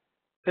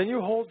 Then you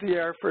hold the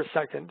air for a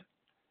second.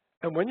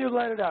 And when you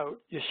let it out,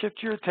 you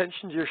shift your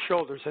attention to your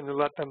shoulders and you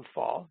let them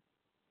fall.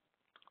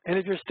 And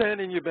if you're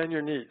standing, you bend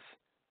your knees.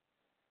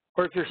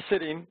 Or if you're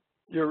sitting,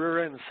 your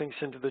rear end sinks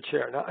into the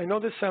chair. Now, I know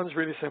this sounds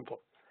really simple.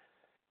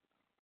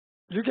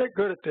 You get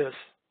good at this,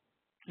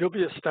 you'll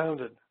be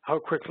astounded how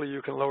quickly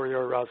you can lower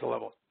your arousal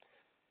level.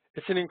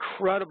 It's an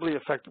incredibly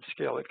effective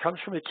skill. It comes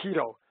from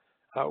Aikido,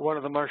 one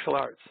of the martial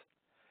arts.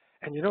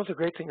 And you know the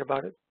great thing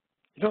about it?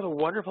 You know the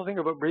wonderful thing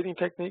about breathing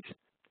techniques?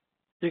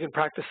 You can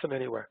practice them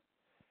anywhere.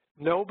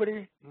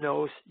 Nobody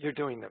knows you're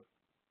doing them.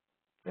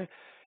 Okay?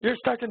 You're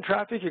stuck in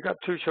traffic, you've got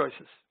two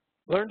choices.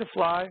 Learn to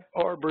fly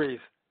or breathe.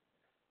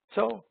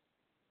 So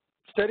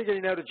instead of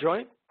getting out of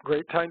joint,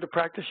 great time to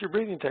practice your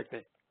breathing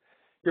technique.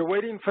 You're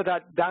waiting for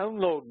that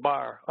download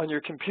bar on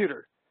your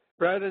computer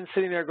rather than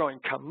sitting there going,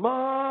 come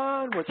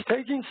on, what's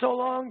taking so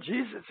long?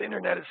 Jesus,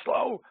 internet is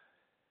slow.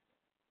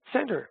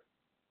 Center.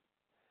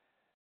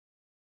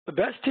 The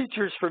best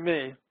teachers for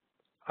me,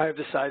 I have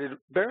decided,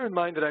 bear in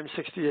mind that I'm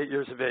 68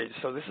 years of age,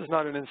 so this is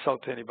not an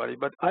insult to anybody,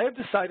 but I have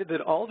decided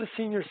that all the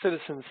senior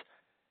citizens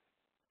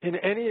in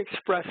any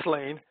express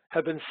lane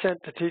have been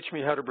sent to teach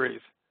me how to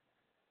breathe.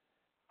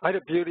 I had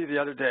a beauty the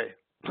other day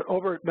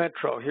over at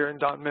Metro here in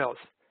Don Mills.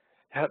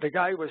 The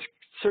guy was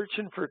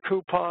searching for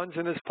coupons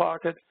in his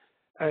pocket,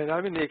 and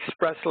I'm in the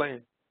express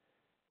lane.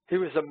 He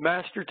was a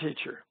master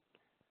teacher.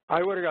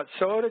 I would have got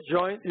so out of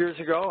joint years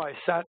ago, I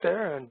sat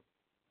there and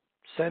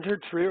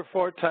centered 3 or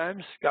 4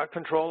 times, got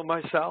control of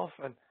myself,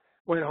 and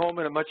went home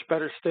in a much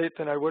better state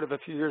than I would have a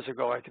few years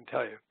ago, I can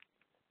tell you.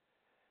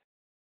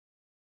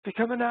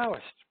 Become a nowist.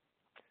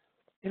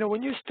 You know,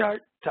 when you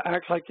start to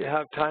act like you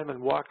have time and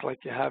walk like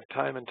you have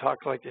time and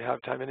talk like you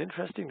have time, an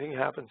interesting thing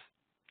happens.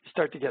 You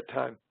start to get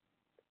time.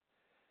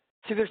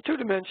 See, there's 2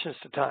 dimensions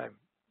to time.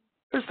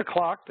 There's the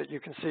clock that you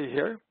can see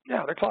here.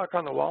 Yeah, the clock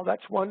on the wall,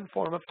 that's one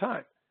form of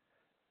time.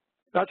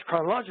 That's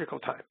chronological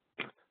time,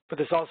 but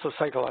there's also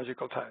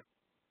psychological time.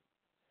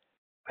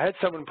 I had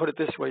someone put it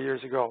this way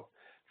years ago.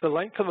 The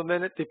length of a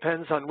minute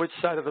depends on which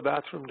side of the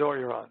bathroom door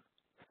you're on.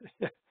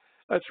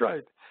 That's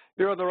right.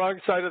 You're on the wrong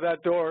side of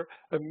that door,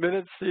 a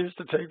minute seems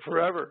to take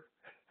forever.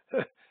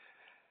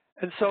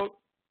 And so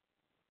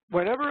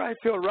whenever I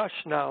feel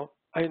rushed now,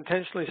 I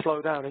intentionally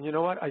slow down. And you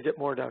know what? I get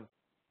more done.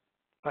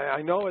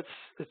 I know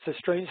it's a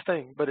strange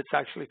thing, but it's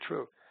actually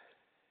true.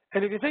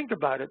 And if you think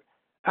about it,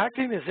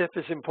 acting as if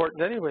is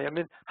important anyway. I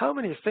mean, how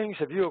many things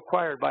have you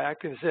acquired by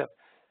acting as if?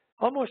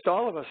 Almost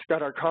all of us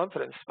got our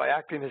confidence by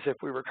acting as if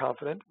we were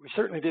confident. We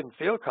certainly didn't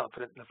feel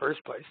confident in the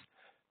first place,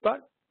 but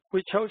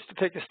we chose to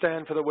take a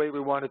stand for the way we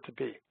wanted to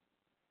be.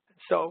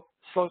 So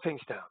slow things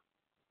down.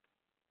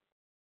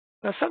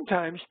 Now,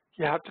 sometimes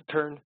you have to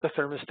turn the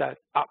thermostat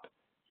up.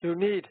 You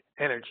need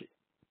energy.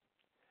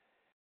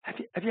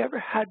 Have you ever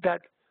had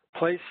that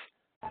place,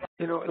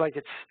 you know, like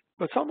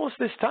it's almost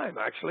this time,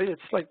 actually.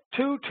 It's like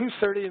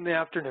 2:30 in the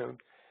afternoon,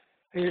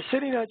 and you're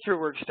sitting at your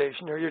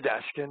workstation or your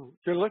desk, and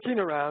you're looking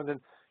around,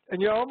 and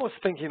you're almost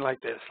thinking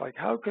like this, like,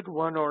 how could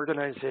one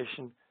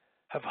organization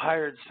have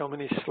hired so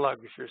many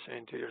slugs, you're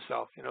saying to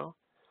yourself, you know?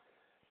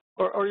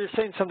 Or you're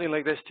saying something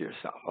like this to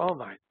yourself, oh,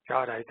 my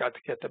God, I got to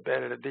get to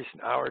bed at a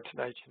decent hour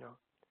tonight, you know?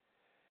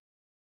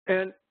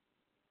 And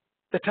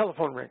the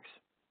telephone rings.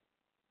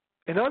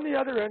 And on the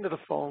other end of the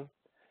phone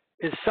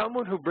is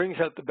someone who brings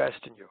out the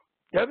best in you.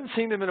 You haven't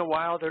seen them in a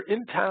while. They're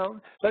in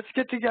town. Let's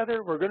get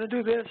together. We're going to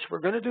do this. We're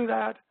going to do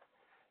that.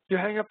 You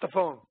hang up the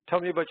phone. Tell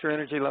me about your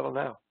energy level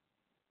now.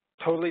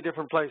 Totally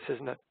different place,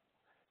 isn't it?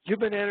 You've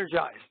been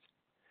energized.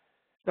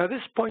 Now,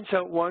 this points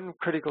out one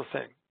critical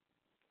thing.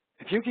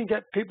 If you can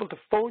get people to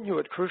phone you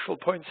at crucial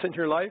points in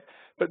your life,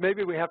 but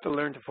maybe we have to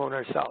learn to phone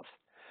ourselves.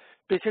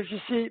 Because you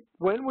see,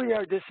 when we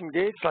are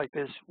disengaged like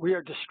this, we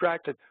are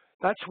distracted.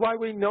 That's why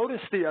we notice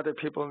the other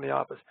people in the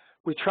office.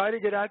 We try to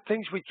get at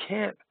things we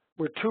can't.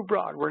 We're too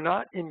broad. We're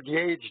not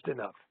engaged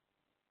enough.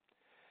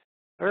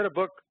 I read a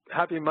book,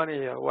 Happy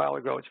Money, a while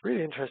ago. It's a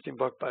really interesting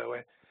book, by the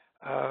way,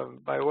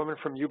 by a woman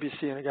from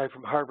UBC and a guy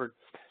from Harvard.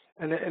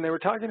 And they were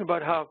talking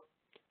about how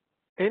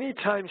any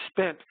time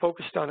spent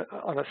focused on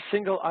a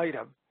single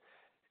item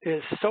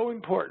is so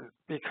important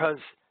because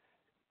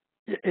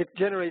it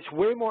generates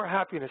way more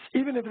happiness,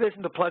 even if it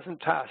isn't a pleasant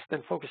task,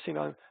 than focusing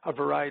on a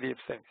variety of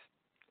things.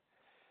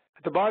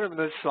 At the bottom of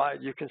this slide,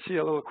 you can see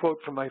a little quote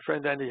from my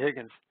friend Andy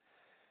Higgins.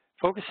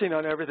 Focusing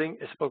on everything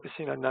is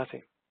focusing on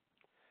nothing.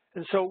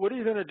 And so what are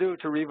you going to do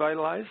to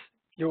revitalize?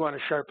 You want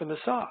to sharpen the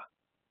saw.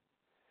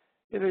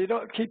 You know, you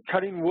don't keep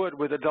cutting wood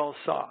with a dull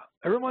saw.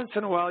 Every once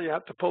in a while, you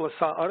have to pull a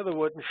saw out of the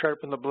wood and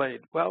sharpen the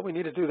blade. Well, we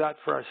need to do that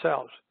for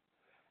ourselves.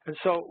 And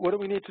so what do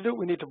we need to do?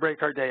 We need to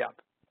break our day up.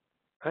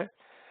 Right?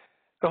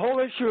 The whole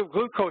issue of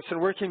glucose and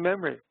working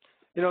memory,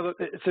 you know,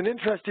 it's an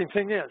interesting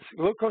thing is,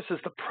 glucose is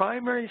the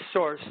primary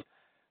source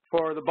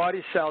for the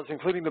body cells,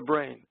 including the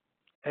brain.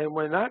 And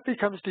when that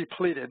becomes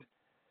depleted,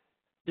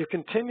 you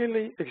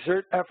continually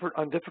exert effort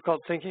on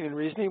difficult thinking and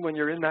reasoning when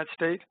you're in that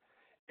state,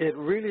 it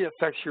really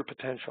affects your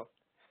potential.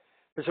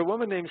 There's a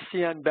woman named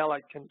Sian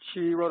Bellick, and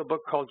she wrote a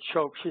book called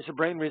Choke. She's a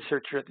brain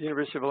researcher at the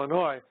University of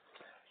Illinois,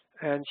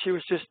 and she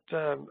was just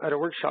at a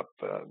workshop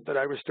that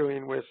I was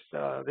doing with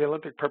the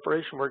Olympic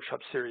preparation workshop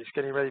series,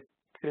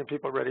 getting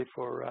people ready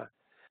for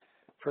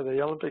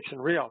the Olympics in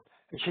Rio.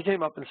 And she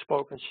came up and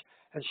spoke,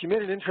 and she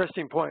made an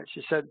interesting point.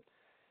 She said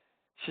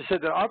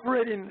that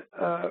operating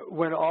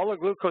when all the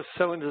glucose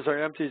cylinders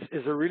are empty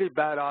is a really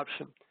bad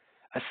option,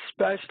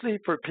 especially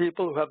for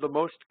people who have the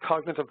most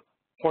cognitive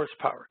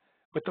horsepower,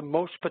 with the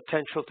most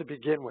potential to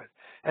begin with.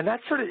 And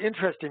that's sort of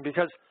interesting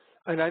because,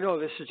 and I know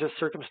this is just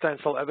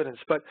circumstantial evidence,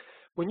 but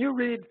when you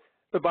read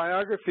the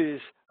biographies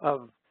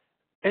of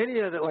any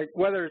of the, like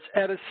whether it's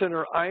Edison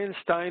or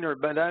Einstein or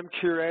Madame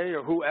Curie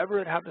or whoever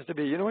it happens to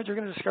be, you know what you're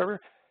going to discover?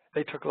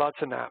 They took lots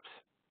of naps.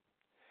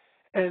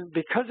 And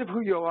because of who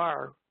you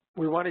are,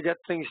 we want to get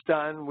things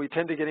done. We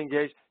tend to get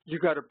engaged. You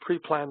got to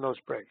pre-plan those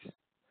breaks.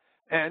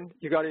 And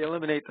you got to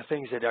eliminate the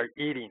things that are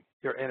eating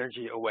your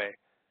energy away.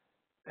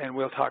 And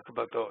we'll talk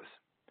about those.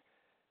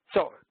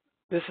 So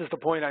this is the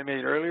point I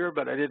made earlier,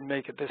 but I didn't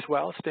make it this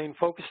well. Staying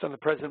focused on the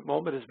present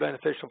moment is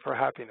beneficial for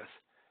happiness.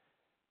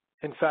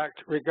 In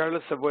fact,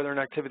 regardless of whether an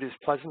activity is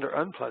pleasant or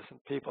unpleasant,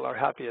 people are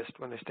happiest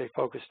when they stay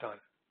focused on it.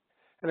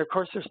 And of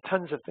course, there's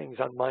tons of things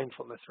on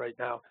mindfulness right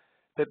now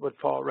that would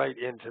fall right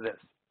into this.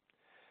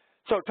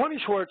 So Tony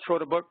Schwartz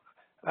wrote a book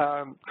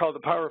called The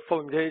Power of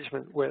Full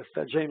Engagement with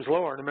James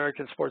Lower, an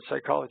American sports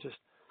psychologist.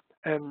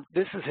 And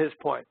this is his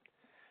point.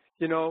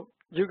 You know,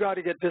 you got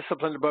to get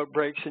disciplined about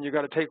breaks, and you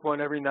got to take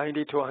one every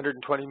 90 to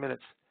 120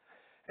 minutes.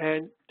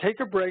 And take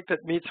a break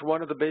that meets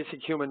one of the basic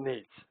human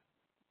needs.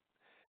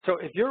 So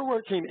if you're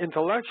working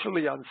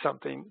intellectually on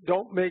something,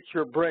 don't make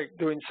your break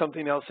doing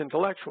something else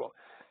intellectual.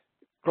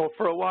 Go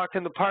for a walk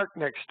in the park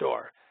next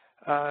door.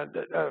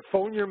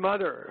 Phone your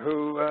mother,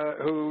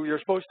 who you're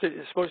supposed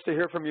to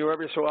hear from you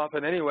every so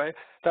often anyway.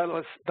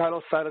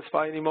 That'll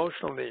satisfy an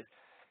emotional need.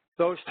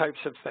 Those types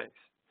of things.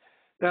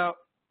 Now,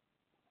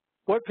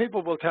 what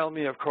people will tell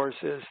me, of course,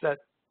 is that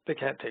they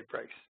can't take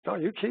breaks. No, are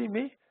you kidding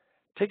me?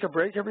 Take a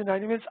break every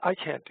 90 minutes? I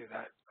can't do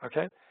that,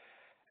 okay?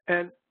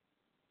 And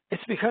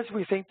it's because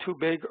we think too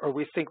big or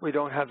we think we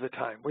don't have the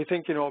time. We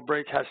think, you know, a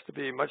break has to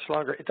be much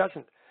longer. It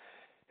doesn't.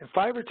 In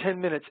 5 or 10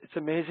 minutes, it's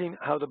amazing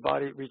how the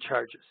body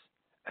recharges.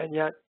 And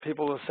yet,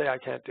 people will say, I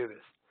can't do this.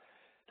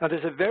 Now,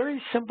 there's a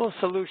very simple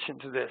solution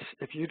to this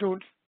if you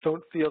don't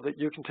feel that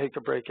you can take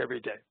a break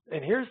every day.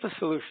 And here's the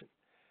solution.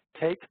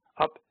 Take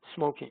up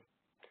smoking.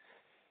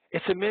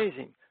 It's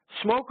amazing.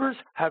 Smokers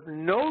have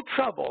no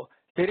trouble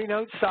getting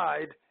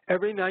outside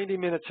every 90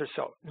 minutes or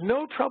so.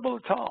 No trouble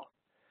at all.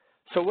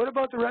 So what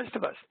about the rest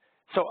of us?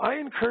 So I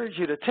encourage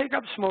you to take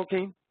up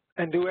smoking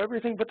and do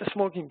everything but the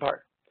smoking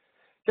part.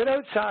 Get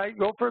outside,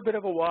 go for a bit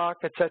of a walk,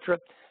 etc.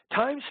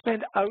 Time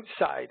spent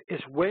outside is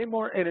way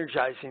more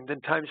energizing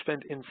than time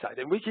spent inside.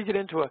 And we could get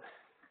into a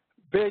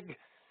big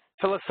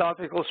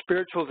philosophical,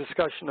 spiritual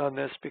discussion on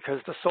this because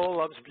the soul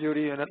loves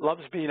beauty and it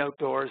loves being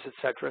outdoors,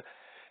 etc.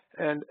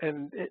 And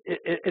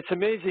it's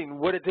amazing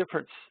what a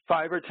difference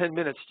 5 or 10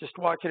 minutes just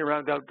walking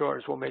around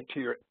outdoors will make to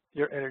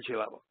your energy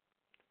level.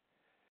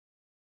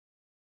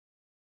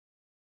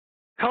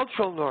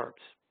 Cultural norms.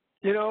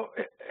 You know,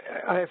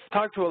 I've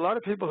talked to a lot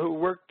of people who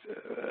worked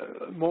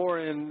more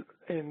in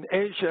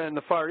Asia and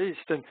the Far East,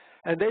 and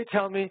they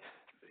tell me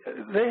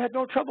they had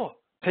no trouble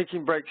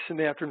taking breaks in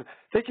the afternoon.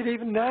 They could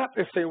even nap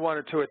if they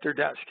wanted to at their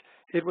desk.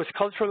 It was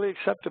culturally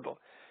acceptable.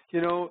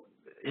 You know,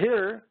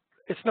 here,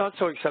 it's not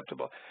so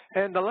acceptable.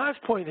 And the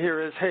last point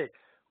here is, hey,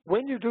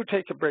 when you do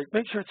take a break,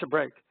 make sure it's a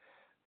break.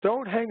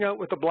 Don't hang out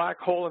with the black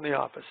hole in the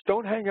office.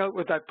 Don't hang out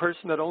with that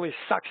person that only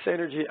sucks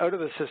energy out of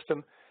the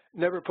system,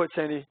 never puts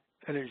any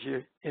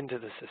energy into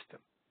the system.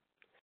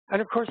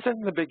 And of course,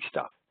 then the big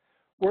stuff.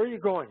 Where are you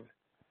going?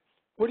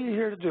 What are you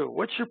here to do?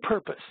 What's your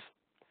purpose?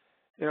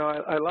 You know,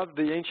 I love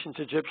the ancient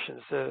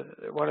Egyptians.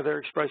 One of their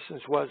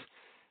expressions was,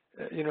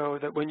 you know,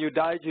 that when you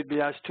died, you'd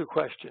be asked 2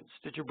 questions.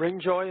 Did you bring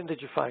joy and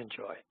did you find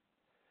joy?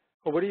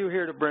 Well, what are you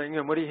here to bring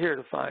and what are you here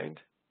to find?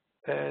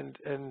 And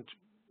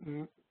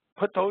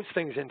put those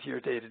things into your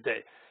day-to-day.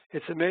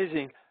 It's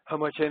amazing how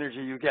much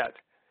energy you get,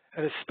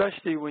 and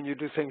especially when you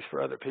do things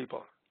for other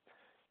people.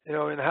 You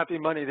know, in Happy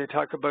Money, they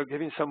talk about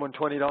giving someone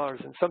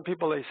 $20, and some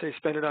people, they say,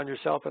 spend it on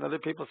yourself, and other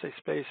people say,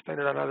 spend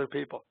it on other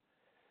people.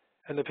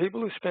 And the people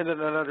who spend it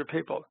on other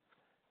people,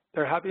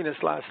 their happiness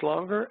lasts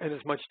longer and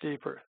is much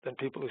deeper than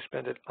people who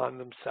spend it on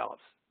themselves.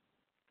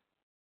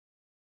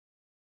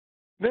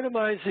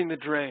 Minimizing the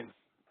drain.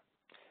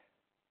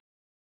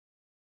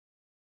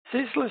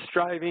 Ceaseless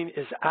striving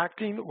is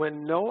acting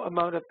when no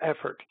amount of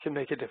effort can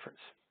make a difference.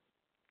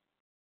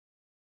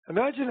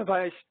 Imagine if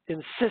I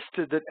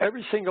insisted that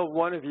every single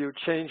one of you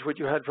change what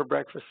you had for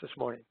breakfast this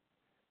morning.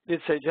 You'd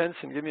say,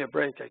 Jensen, give me a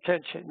break. I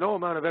can't change. No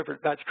amount of effort.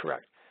 That's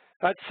correct.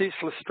 That's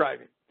ceaseless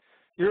striving.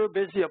 You're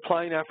busy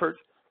applying effort,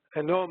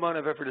 and no amount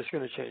of effort is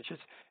going to change.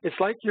 It's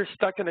like you're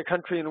stuck in a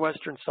country and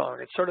western song.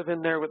 It's sort of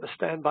in there with the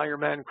stand by your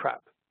man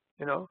crap,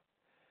 you know?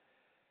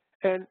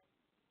 And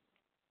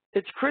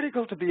it's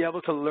critical to be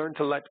able to learn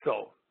to let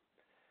go.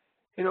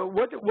 You know,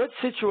 what's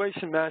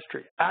situation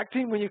mastery?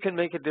 Acting when you can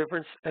make a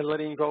difference and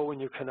letting go when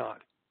you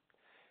cannot.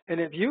 And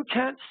if you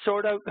can't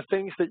sort out the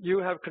things that you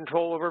have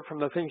control over from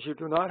the things you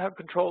do not have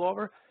control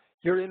over,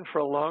 you're in for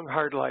a long,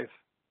 hard life.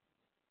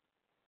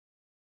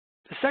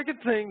 The second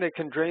thing that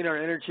can drain our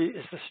energy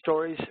is the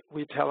stories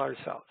we tell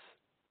ourselves.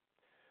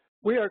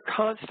 We are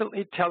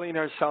constantly telling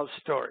ourselves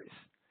stories,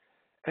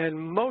 and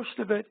most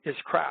of it is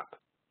crap.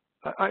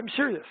 I'm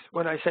serious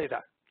when I say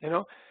that, you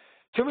know.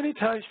 Too many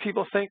times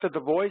people think that the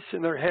voice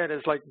in their head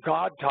is like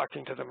God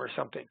talking to them or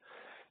something.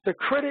 The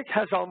critic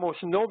has almost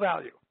no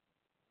value,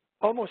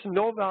 almost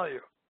no value.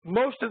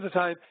 Most of the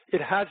time,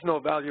 it has no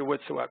value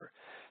whatsoever.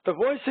 The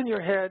voice in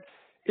your head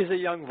is a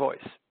young voice.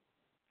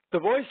 The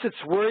voice that's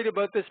worried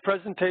about this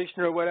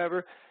presentation or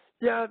whatever,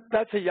 yeah,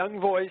 that's a young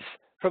voice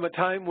from a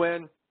time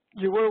when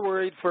you were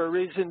worried for a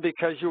reason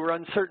because you were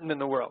uncertain in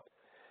the world.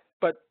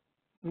 But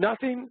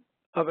nothing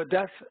of a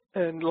death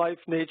and life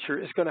nature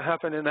is going to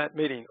happen in that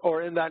meeting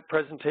or in that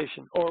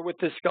presentation or with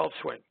this golf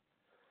swing.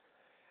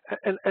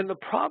 And the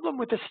problem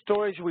with the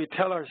stories we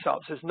tell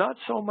ourselves is not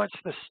so much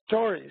the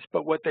stories,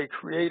 but what they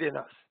create in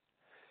us.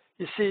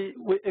 You see,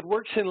 it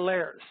works in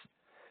layers.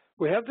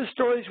 We have the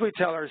stories we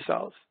tell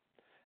ourselves,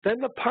 then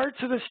the parts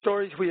of the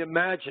stories we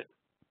imagine.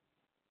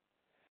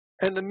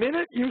 And the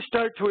minute you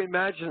start to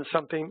imagine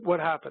something, what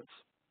happens?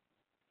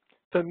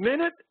 The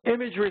minute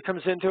imagery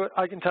comes into it,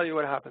 I can tell you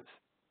what happens.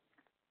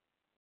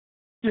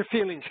 Your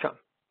feelings come.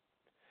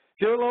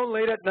 If you're alone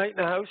late at night in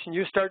the house and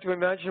you start to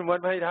imagine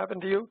what might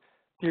happen to you,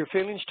 do your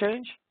feelings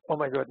change? Oh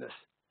my goodness,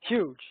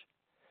 huge.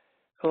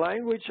 The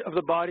language of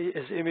the body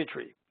is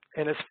imagery.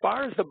 And as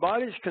far as the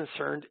body is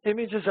concerned,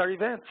 images are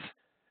events.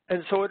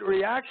 And so it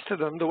reacts to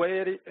them the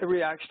way it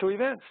reacts to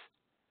events.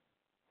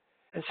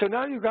 And so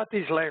now you've got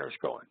these layers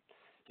going.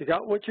 You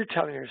got what you're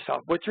telling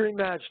yourself, what you're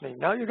imagining.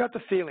 Now you got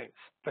the feelings.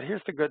 But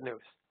here's the good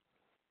news.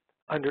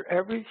 Under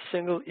every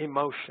single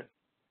emotion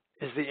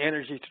is the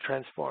energy to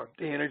transform,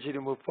 the energy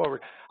to move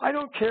forward. I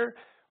don't care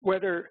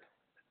whether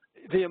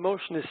the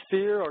emotion is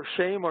fear or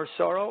shame or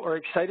sorrow or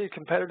excited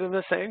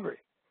competitiveness, angry.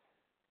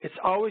 It's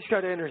always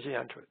got energy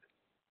onto it.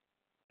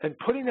 And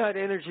putting that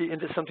energy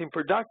into something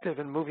productive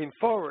and moving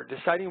forward,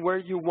 deciding where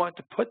you want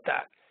to put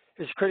that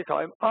is critical.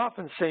 I'm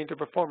often saying to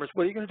performers,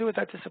 what are you going to do with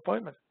that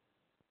disappointment?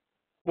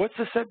 What's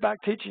the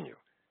setback teaching you?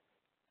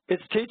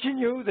 It's teaching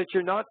you that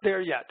you're not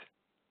there yet.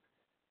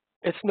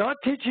 It's not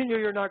teaching you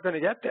you're not going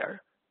to get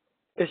there.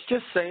 It's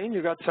just saying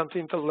you got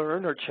something to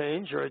learn or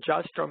change or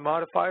adjust or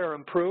modify or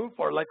improve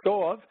or let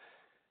go of.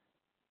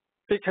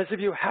 Because if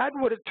you had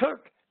what it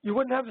took, you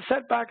wouldn't have the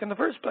setback in the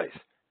first place.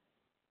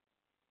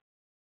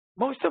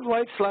 Most of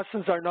life's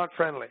lessons are not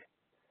friendly.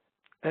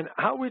 And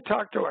how we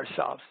talk to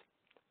ourselves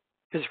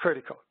is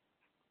critical.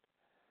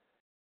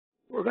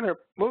 We're going to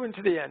move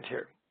into the end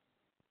here.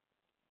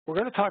 We're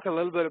going to talk a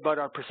little bit about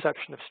our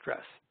perception of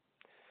stress.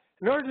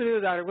 In order to do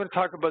that, I'm going to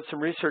talk about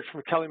some research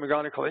from Kelly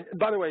McGonigal. And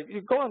by the way,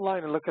 you go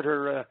online and look at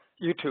her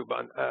YouTube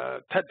on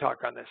TED Talk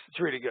on this. It's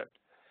really good.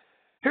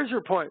 Here's her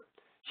point.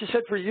 She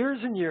said for years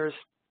and years,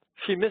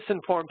 she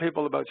misinformed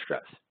people about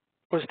stress.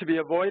 It was to be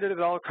avoided at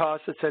all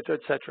costs, et cetera,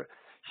 et cetera.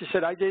 She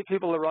said, I gave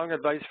people the wrong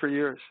advice for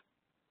years.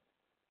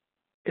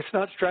 It's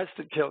not stress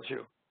that kills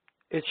you.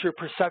 It's your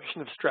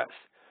perception of stress.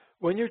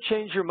 When you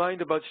change your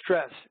mind about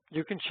stress,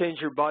 you can change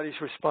your body's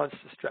response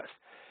to stress.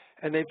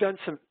 And they've done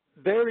some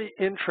very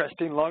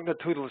interesting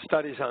longitudinal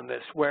studies on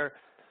this, where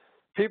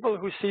people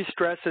who see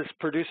stress as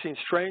producing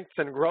strength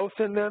and growth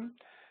in them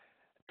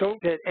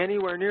don't get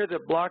anywhere near the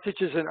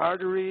blockages in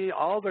artery,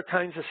 all the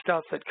kinds of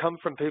stuff that come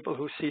from people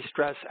who see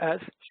stress as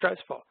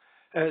stressful,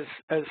 as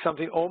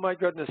something, oh my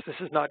goodness, this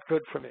is not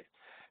good for me.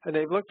 And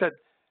they've looked at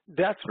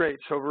death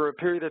rates over a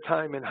period of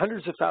time in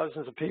hundreds of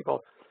thousands of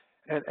people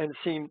and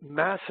seen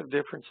massive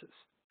differences.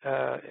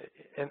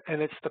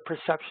 And it's the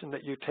perception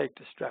that you take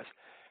to stress.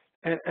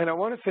 And I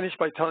want to finish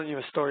by telling you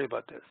a story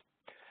about this.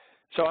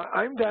 So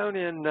I'm down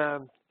in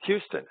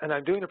Houston, and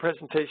I'm doing a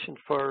presentation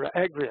for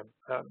Agrium,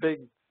 a big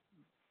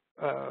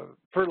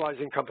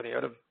fertilizing company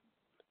out of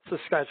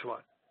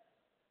Saskatchewan.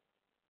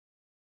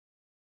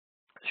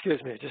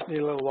 Excuse me, I just need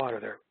a little water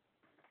there.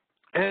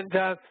 And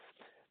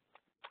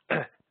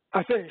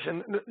I finish,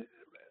 and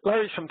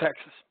Larry's from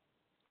Texas,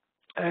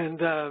 and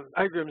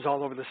Agrium's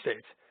all over the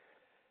States.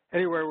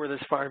 Anywhere where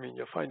there's farming,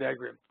 you'll find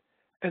Agrium.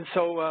 And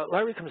so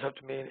Larry comes up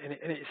to me,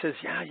 and he says,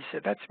 yeah, he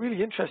said, that's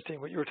really interesting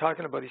what you were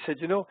talking about. He said,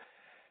 you know,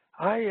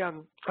 I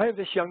have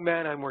this young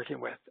man I'm working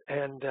with,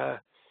 and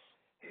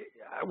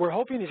we're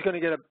hoping he's going to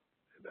get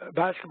a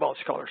basketball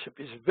scholarship.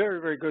 He's a very,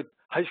 very good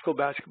high school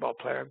basketball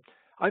player.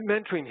 I'm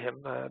mentoring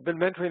him. I've been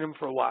mentoring him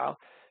for a while.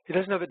 He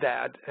doesn't have a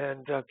dad,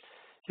 and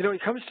you know, he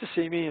comes to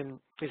see me, and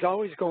he's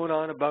always going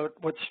on about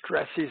what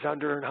stress he's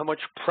under and how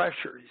much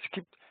pressure.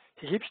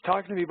 He keeps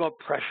talking to me about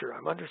pressure.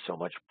 I'm under so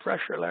much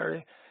pressure,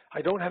 Larry.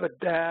 I don't have a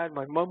dad.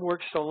 My mom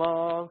works so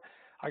long.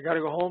 I got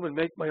to go home and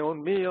make my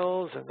own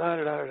meals, and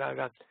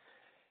da-da-da-da-da.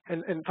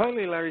 And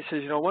finally, Larry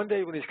says, you know, one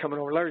day when he's coming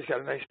over, Larry's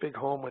got a nice big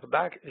home with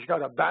he's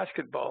got a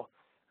basketball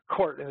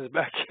court in his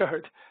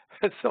backyard.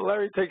 And so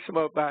Larry takes him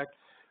out back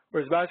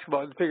where his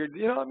basketball, and figured,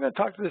 you know, I'm going to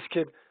talk to this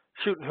kid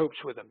shooting hoops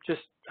with him,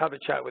 just have a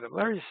chat with him.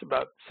 Larry's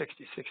about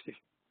 60,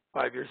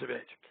 65 years of age.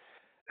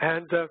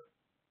 And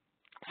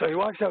so he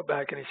walks out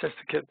back and he says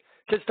to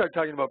kids start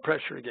talking about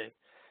pressure again.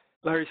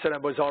 Larry said, I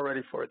was all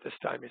ready for it this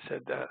time. He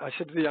said, I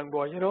said to the young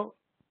boy, you know,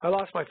 I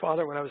lost my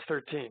father when I was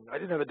 13. I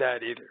didn't have a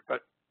dad either,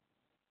 but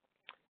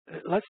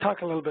let's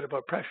talk a little bit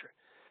about pressure.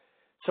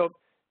 So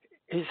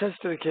he says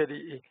to the kid,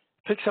 he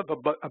picks up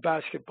a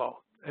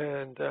basketball,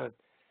 and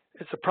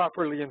it's a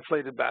properly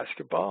inflated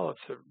basketball. It's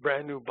a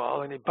brand new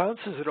ball, and he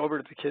bounces it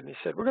over to the kid, and he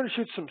said, we're going to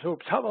shoot some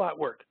hoops. How will that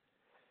work?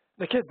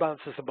 The kid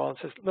bounces the ball and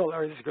says, no,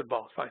 Larry, this is a good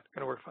ball. It's fine. It's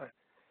going to work fine.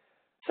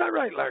 Is that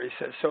right, Larry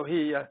says. So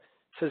he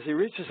says he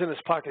reaches in his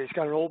pocket. He's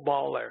got an old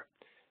ball there,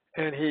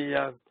 and he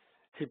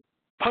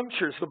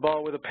punctures the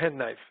ball with a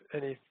penknife,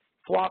 and he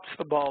flops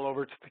the ball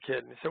over to the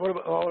kid. And he said, what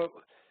about, oh,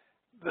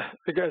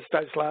 the guy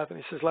starts laughing.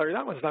 He says, Larry,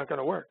 that one's not going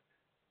to work.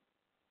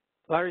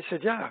 Larry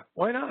said, yeah,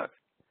 why not?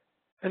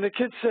 And the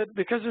kid said,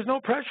 because there's no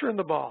pressure in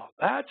the ball.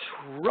 That's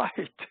right,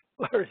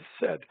 Larry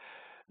said.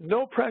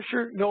 No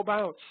pressure, no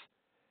bounce.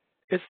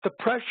 It's the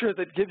pressure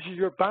that gives you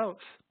your bounce.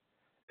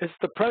 It's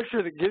the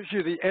pressure that gives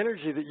you the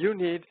energy that you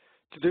need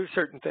to do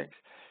certain things.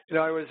 You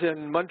know, I was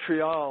in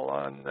Montreal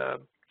on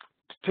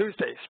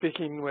Tuesday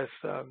speaking with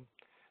a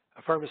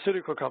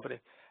pharmaceutical company,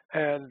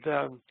 and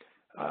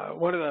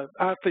one of the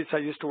athletes I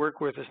used to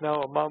work with is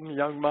now a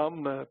young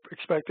mom,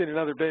 expecting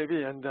another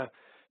baby, and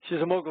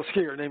she's a mogul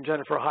skier named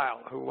Jennifer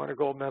Heil, who won a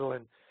gold medal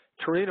in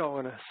Torino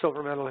and a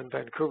silver medal in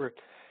Vancouver.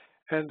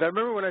 And I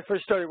remember when I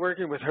first started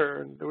working with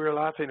her, and we were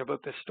laughing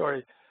about this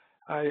story,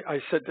 I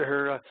said to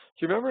her,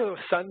 do you remember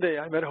Sunday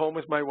I'm at home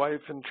with my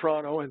wife in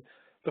Toronto, and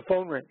the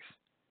phone rings,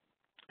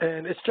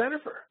 and it's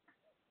Jennifer.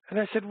 And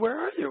I said, where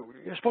are you?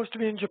 You're supposed to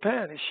be in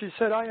Japan. And she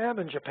said, I am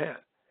in Japan.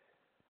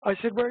 I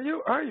said, where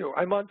are you?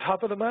 I'm on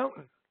top of the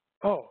mountain.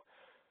 Oh,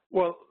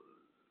 well,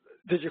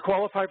 did you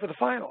qualify for the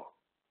final?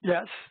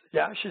 Yes.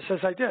 Yeah, she says,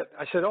 I did.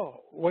 I said,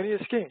 oh, when are you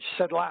skiing? She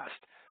said last,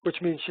 which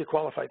means she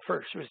qualified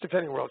first. She was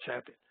defending world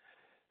champion.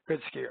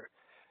 Good skier.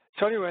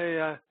 So anyway,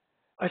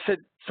 I said,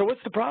 so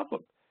what's the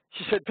problem?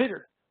 She said,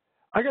 Peter,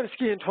 I got to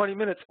ski in 20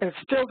 minutes, and it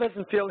still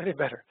doesn't feel any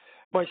better.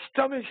 My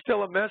stomach's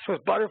still a mess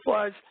with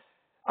butterflies.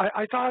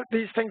 I thought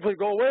these things would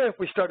go away if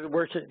we started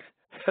working.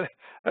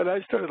 And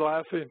I started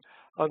laughing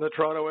on the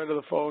Toronto end of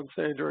the phone,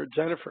 saying to her,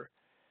 Jennifer,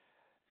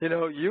 you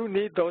know, you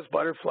need those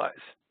butterflies,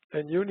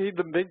 and you need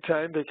them big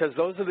time, because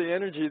those are the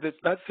energy,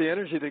 that's the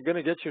energy that's going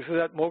to get you through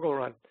that mogul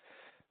run.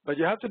 But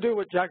you have to do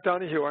what Jack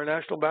Donahue, our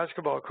national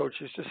basketball coach,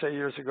 used to say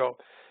years ago.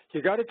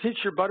 You got to teach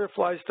your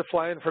butterflies to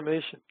fly in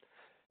formation.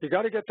 You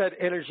got to get that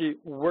energy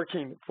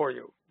working for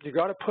you. You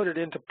got to put it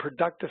into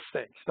productive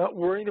things, not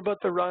worrying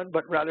about the run,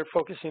 but rather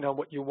focusing on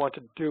what you want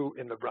to do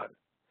in the run.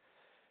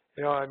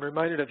 You know, I'm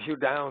reminded of Hugh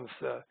Downs,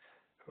 a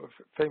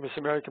famous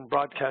American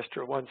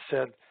broadcaster, once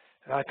said,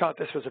 and I thought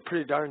this was a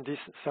pretty darn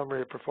decent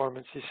summary of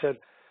performance. He said,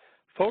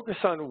 focus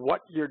on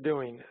what you're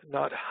doing,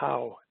 not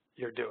how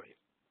you're doing.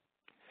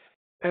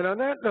 And on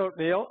that note,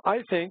 Neil, I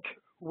think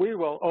we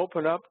will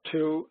open up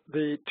to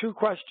the 2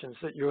 questions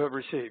that you have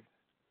received.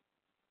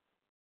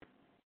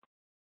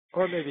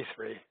 Or maybe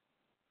 3.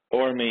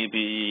 Or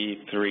maybe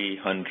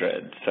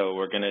 300. So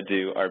we're going to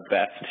do our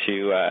best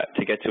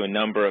to get to a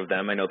number of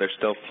them. I know they're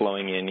still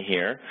flowing in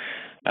here.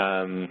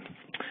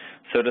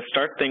 So to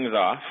start things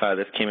off,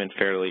 this came in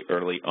fairly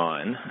early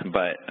on,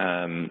 but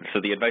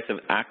so the advice of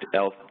act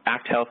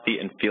healthy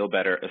and feel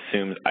better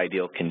assumes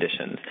ideal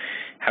conditions.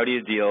 How do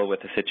you deal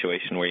with a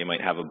situation where you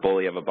might have a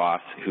bully of a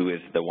boss who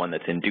is the one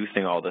that's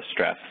inducing all the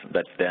stress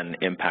that's then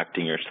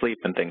impacting your sleep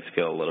and things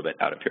feel a little bit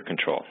out of your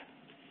control?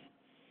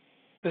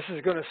 This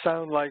is going to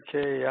sound like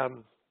a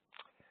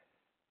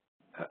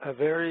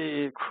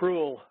very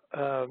cruel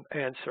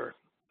answer,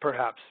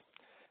 perhaps,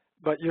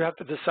 but you have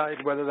to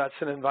decide whether that's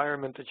an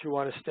environment that you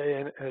want to stay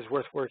in and is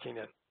worth working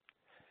in.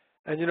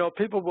 And, you know,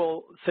 people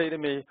will say to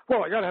me,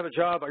 well, I got to have a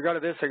job, I got to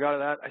this, I got to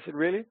that. I said,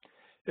 really?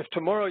 If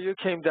tomorrow you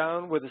came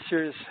down with a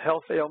serious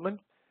health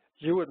ailment,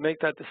 you would make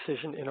that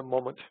decision in a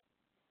moment.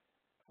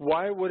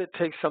 Why would it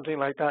take something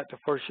like that to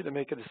force you to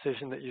make a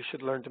decision that you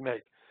should learn to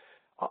make?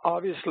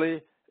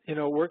 Obviously, you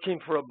know, working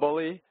for a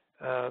bully,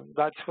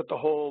 that's what the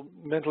whole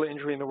mental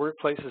injury in the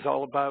workplace is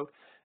all about.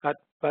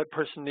 That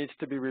person needs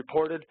to be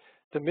reported.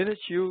 The minute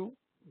you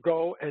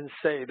go and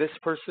say, this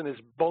person is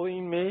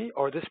bullying me,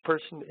 or this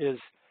person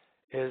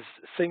is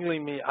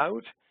singling me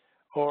out,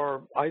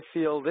 or I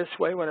feel this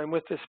way when I'm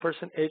with this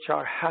person,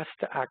 HR has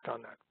to act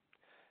on that.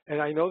 And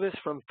I know this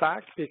from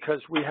fact because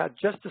we had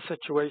just a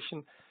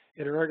situation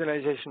in an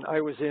organization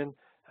I was in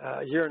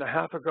a year and a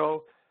half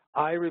ago.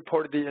 I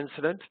reported the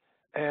incident,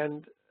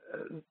 and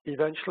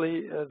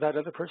eventually that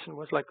other person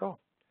was let go.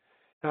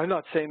 Now, I'm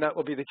not saying that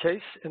will be the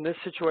case in this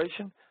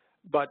situation,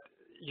 but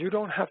you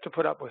don't have to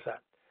put up with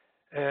that.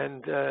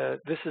 And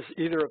this is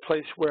either a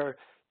place where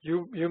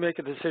you make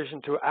a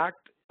decision to act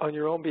on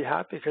your own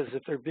behalf, because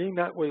if they're being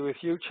that way with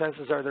you,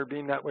 chances are they're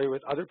being that way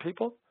with other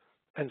people,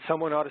 and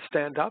someone ought to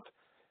stand up,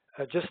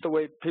 just the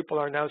way people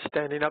are now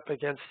standing up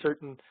against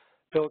certain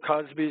Bill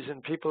Cosbys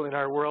and people in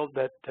our world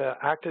that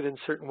acted in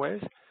certain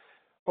ways.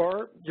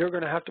 or you're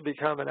going to have to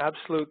become an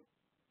absolute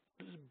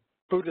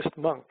Buddhist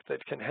monk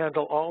that can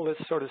handle all this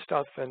sort of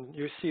stuff, and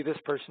you see this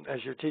person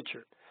as your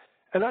teacher.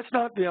 And that's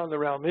not beyond the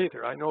realm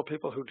either. I know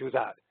people who do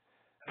that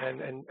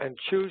and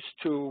choose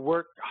to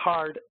work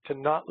hard to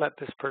not let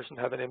this person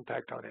have an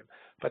impact on him.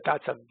 But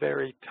that's a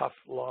very tough,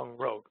 long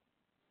road.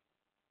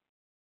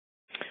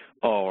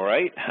 All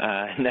right,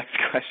 next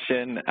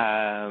question.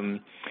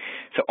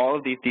 So all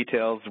of these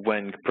details,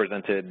 when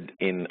presented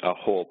in a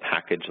whole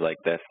package like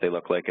this, they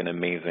look like an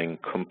amazing,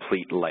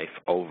 complete life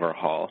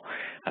overhaul.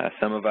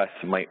 Some of us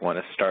might want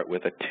to start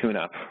with a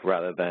tune-up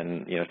rather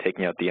than,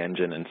 taking out the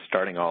engine and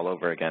starting all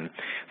over again.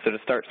 So to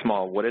start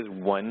small, what is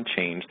one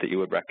change that you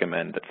would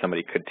recommend that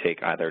somebody could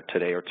take either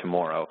today or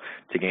tomorrow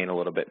to gain a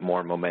little bit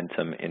more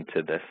momentum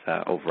into this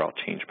overall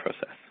change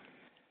process?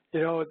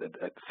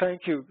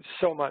 Thank you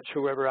so much,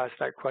 whoever asked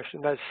that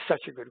question. That's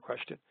such a good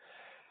question.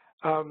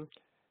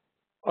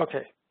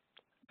 Okay,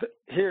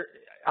 here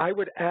I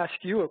would ask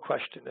you a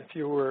question if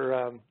you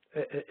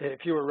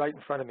were right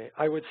in front of me.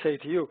 I would say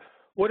to you,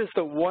 what is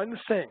the one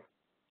thing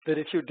that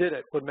if you did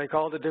it would make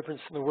all the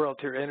difference in the world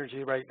to your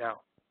energy right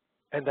now?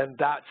 And then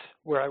that's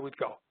where I would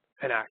go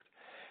and act.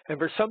 And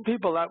for some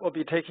people, that will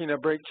be taking a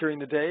break during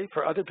the day.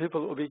 For other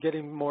people, it will be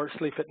getting more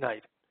sleep at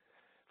night.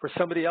 For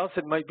somebody else,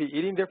 it might be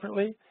eating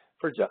differently.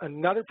 For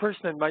another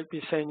person, it might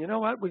be saying, you know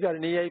what, we got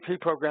an EAP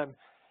program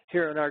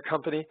here in our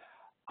company.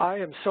 I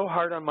am so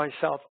hard on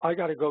myself, I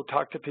got to go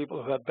talk to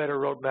people who have better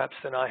roadmaps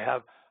than I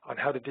have on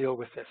how to deal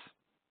with this.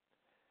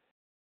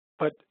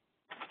 But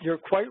you're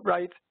quite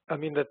right. I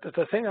mean,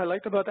 the thing I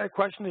liked about that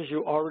question is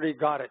you already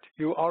got it.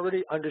 You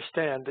already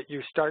understand that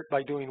you start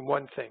by doing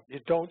one thing. You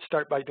don't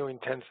start by doing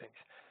 10 things.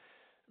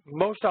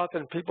 Most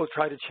often, people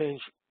try to change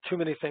too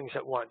many things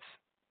at once.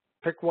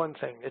 Pick one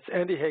thing. It's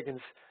Andy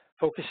Higgins.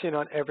 Focusing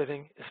on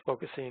everything is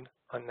focusing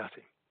on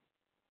nothing.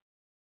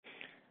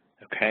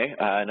 Okay,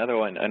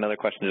 another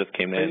question just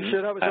came in. Are you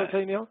sure that was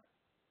okay, Neil?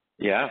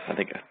 Yeah, I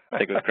think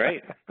it was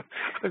great.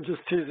 I'm just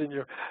teasing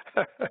you.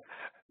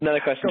 Another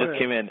question just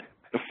came in,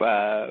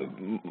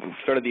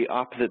 sort of the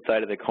opposite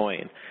side of the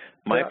coin.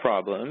 My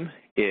problem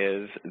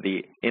is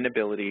the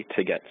inability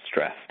to get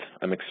stressed.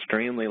 I'm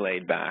extremely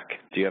laid back.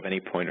 Do you have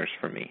any pointers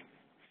for me?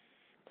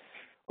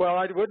 Well,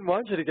 I wouldn't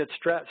want you to get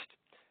stressed.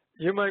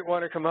 You might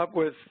want to come up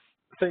with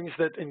things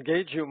that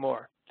engage you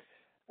more.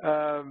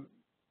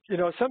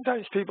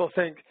 Sometimes people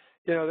think,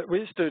 that we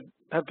used to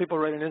have people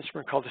write an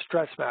instrument called a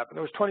stress map, and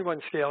there was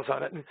 21 scales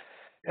on it.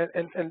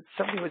 And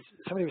somebody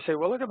would say,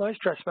 well, look at my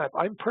stress map.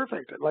 I'm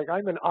perfect. Like,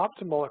 I'm an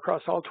optimal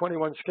across all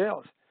 21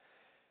 scales.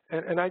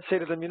 And I'd say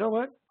to them, you know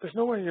what? There's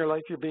nowhere in your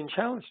life you're being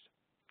challenged.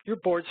 You're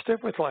bored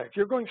stiff with life.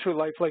 You're going through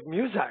life like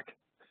Muzak,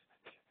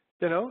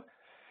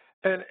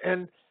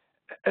 And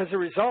as a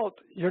result,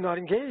 you're not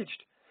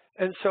engaged.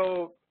 And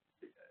so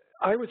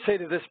I would say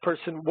to this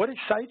person, what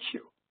excites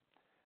you?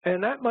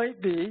 And that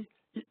might be,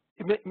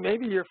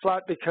 maybe you're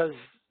flat because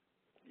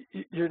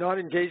you're not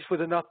engaged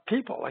with enough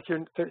people. Like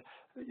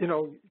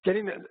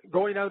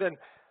going out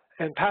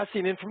and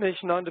passing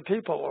information on to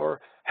people,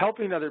 or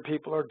helping other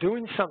people, or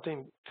doing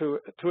something to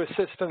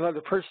assist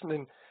another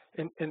person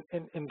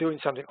in doing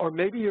something. Or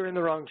maybe you're in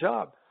the wrong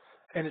job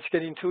and it's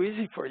getting too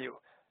easy for you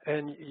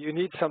and you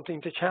need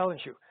something to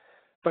challenge you.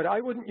 But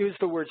I wouldn't use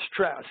the word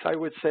stress. I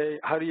would say,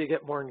 how do you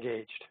get more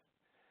engaged?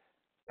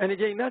 And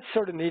again, that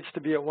sort of needs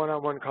to be a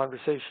one-on-one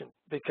conversation,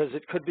 because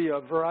it could be a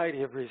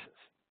variety of reasons.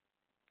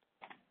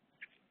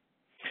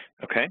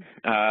 Okay.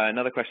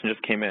 Another question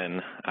just came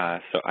in.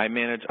 So I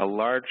manage a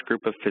large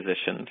group of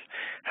physicians.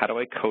 How do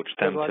I coach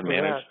them to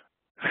manage?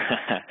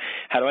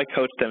 How do I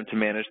coach them to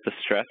manage the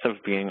stress of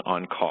being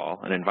on call,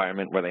 an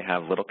environment where they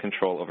have little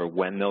control over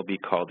when they'll be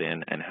called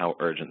in and how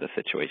urgent the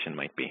situation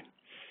might be?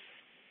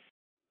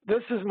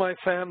 This is my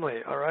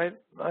family, all right?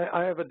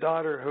 I have a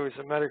daughter who's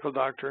a medical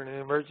doctor and an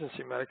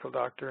emergency medical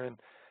doctor in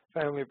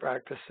family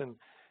practice, and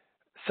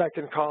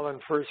second call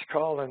and first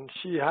call, and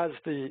she has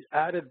the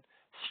added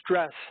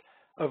stress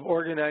of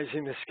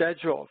organizing the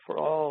schedule for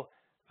all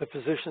the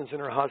physicians in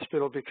her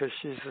hospital because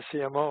she's the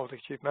CMO, the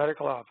chief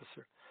medical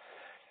officer.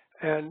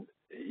 And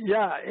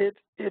yeah,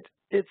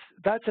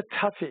 that's a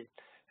toughie.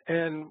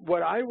 And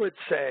what I would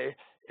say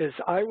is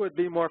I would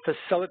be more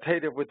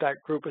facilitative with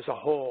that group as a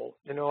whole.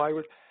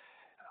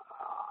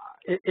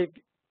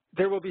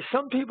 There will be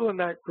some people in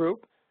that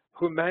group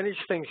who manage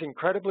things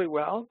incredibly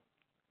well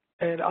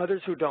and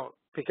others who don't,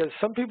 because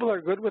some people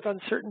are good with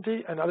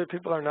uncertainty and other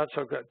people are not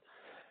so good.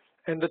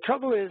 And the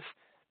trouble is,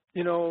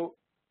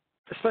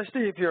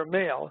 especially if you're a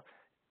male,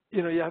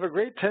 you have a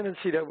great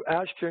tendency to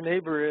ask your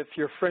neighbor if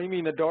you're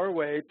framing a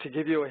doorway to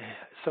give you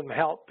some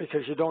help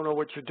because you don't know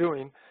what you're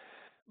doing.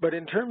 But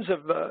in terms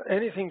of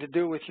anything to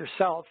do with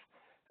yourself,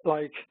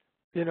 like,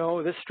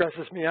 this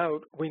stresses me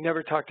out, we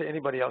never talk to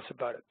anybody else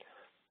about it.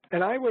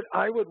 And I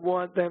would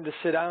want them to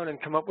sit down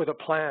and come up with a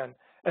plan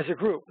as a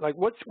group. Like,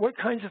 what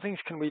kinds of things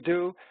can we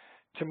do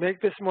to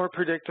make this more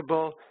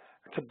predictable,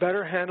 to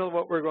better handle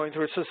what we're going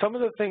through? So some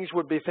of the things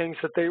would be things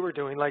that they were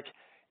doing, like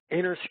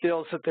inner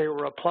skills that they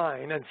were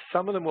applying, and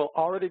some of them will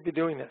already be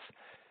doing this.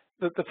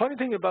 the funny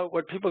thing about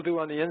what people do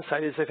on the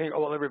inside is they think,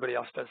 oh, well, everybody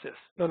else does this.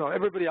 No,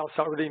 everybody else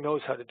already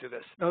knows how to do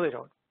this. No, they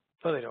don't.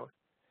 No, they don't.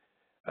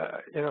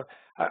 You know,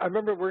 I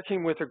remember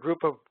working with a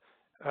group of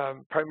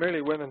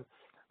primarily women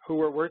who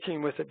were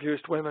working with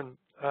abused women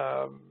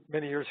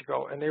many years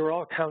ago, and they were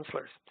all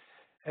counselors.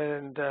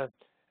 And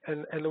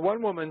the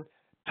one woman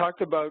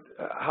talked about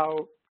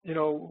how, you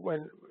know,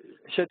 when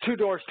she had two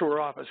doors to her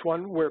office,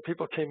 one where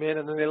people came in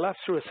and then they left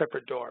through a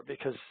separate door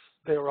because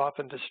they were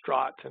often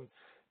distraught and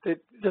they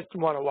just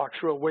didn't want to walk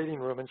through a waiting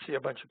room and see a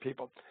bunch of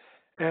people.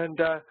 And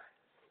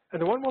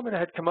the one woman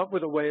had come up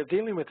with a way of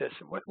dealing with this.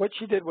 What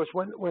she did was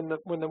when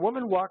the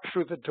woman walked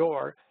through the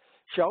door,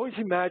 she always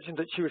imagined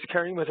that she was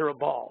carrying with her a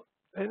ball,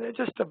 and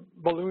just a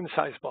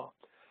balloon-sized ball.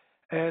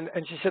 And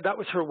she said that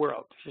was her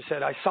world. She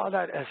said, I saw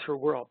that as her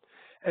world.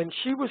 And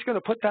she was going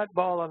to put that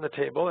ball on the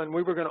table, and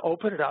we were going to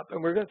open it up,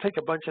 and we were going to take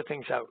a bunch of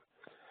things out.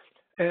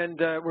 And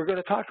we're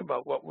going to talk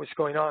about what was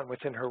going on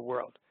within her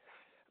world.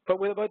 But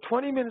with about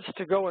 20 minutes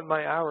to go in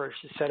my hour,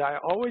 she said, I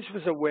always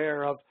was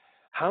aware of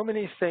how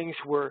many things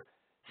were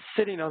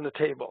sitting on the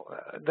table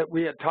that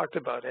we had talked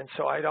about. And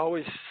so I'd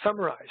always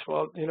summarize,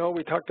 well, you know,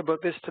 we talked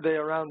about this today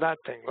around that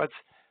thing.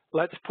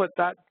 Let's put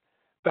that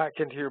back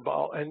into your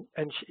ball.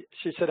 And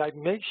she said, I'd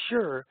make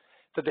sure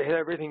that they had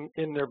everything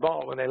in their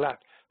ball when they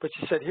left. But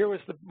she said, here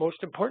was the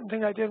most important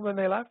thing I did when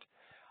they left.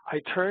 I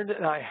turned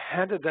and I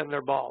handed them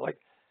their ball. Like,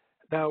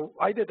 now,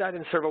 I did that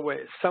in several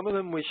ways. Some of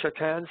them we shook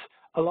hands.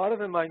 A lot of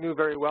them I knew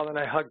very well, and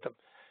I hugged them.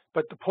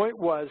 But the point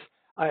was,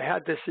 I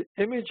had this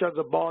image of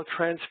the ball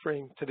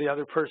transferring to the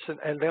other person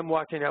and them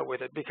walking out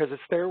with it because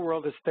it's their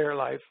world, it's their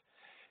life.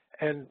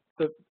 And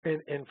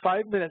in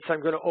 5 minutes,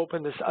 I'm going to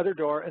open this other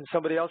door, and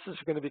somebody else is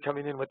going to be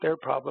coming in with their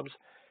problems.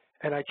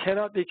 And I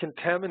cannot be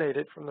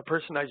contaminated from the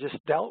person I just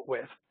dealt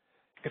with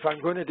if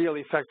I'm going to deal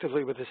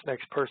effectively with this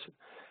next person.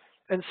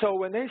 And so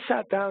when they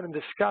sat down and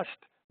discussed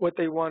what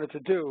they wanted to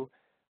do,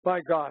 my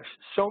gosh,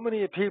 so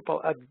many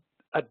people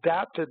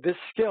adapted this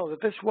skill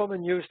that this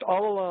woman used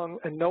all along,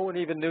 and no one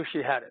even knew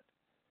she had it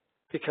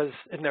because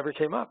it never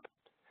came up.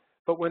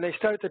 But when they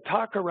started to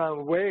talk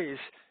around ways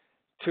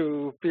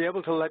to be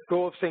able to let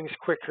go of things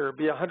quicker,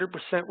 be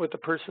 100% with the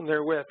person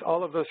they're with,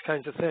 all of those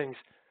kinds of things,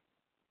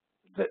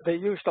 they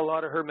used a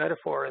lot of her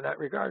metaphor in that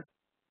regard.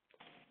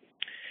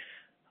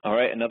 All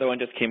right, another one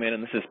just came in,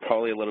 and this is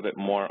probably a little bit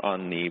more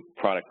on the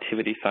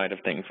productivity side of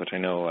things, which I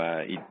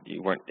know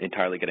you weren't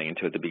entirely getting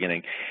into at the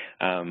beginning,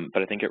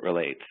 but I think it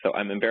relates. So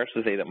I'm embarrassed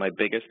to say that my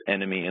biggest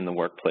enemy in the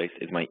workplace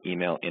is my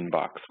email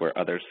inbox, where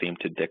others seem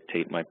to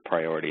dictate my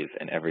priorities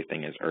and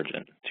everything is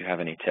urgent. Do you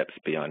have any tips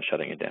beyond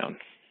shutting it down?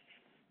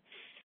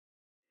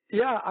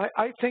 Yeah,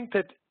 I think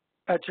that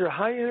at your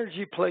high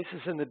energy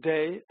places in the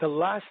day, the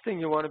last thing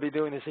you want to be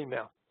doing is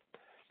email.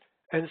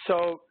 And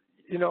so,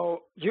 you know,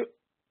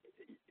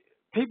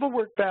 people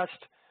work best,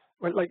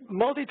 like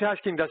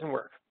multitasking doesn't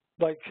work.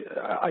 Like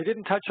I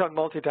didn't touch on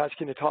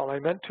multitasking at all. I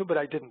meant to, but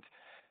I didn't.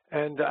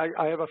 And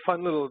I have a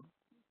fun little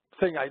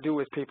thing I do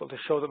with people to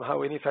show them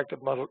how ineffective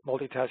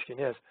multitasking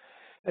is.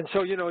 And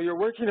so, you know, you're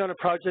working on a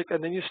project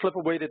and then you slip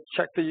away to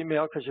check the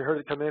email because you heard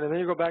it come in, and then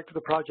you go back to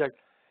the project.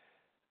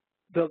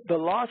 The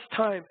lost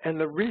time and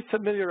the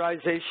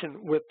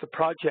refamiliarization with the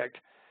project,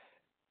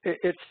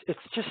 it's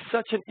just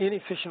such an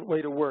inefficient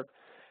way to work.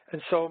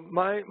 And so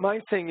my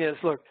thing is,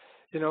 look,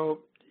 you know,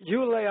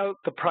 you lay out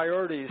the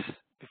priorities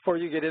before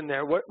you get in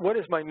there. What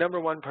is my number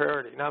one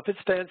priority? Now, if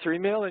it's to answer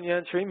email, then you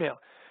answer email.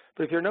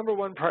 But if your number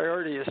one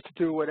priority is to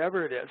do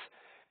whatever it is,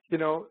 you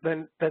know,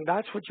 then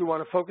that's what you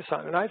want to focus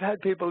on. And I've had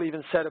people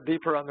even set a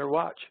beeper on their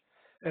watch.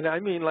 And I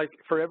mean, like,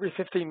 for every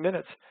 15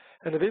 minutes.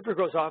 And the beeper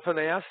goes off and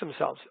they ask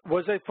themselves,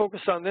 was I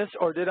focused on this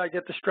or did I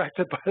get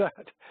distracted by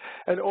that?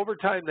 And over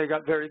time, they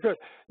got very good.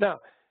 Now,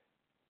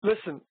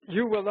 listen,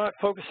 you will not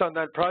focus on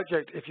that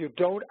project if you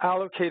don't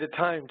allocate a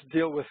time to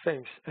deal with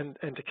things and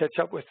to catch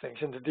up with things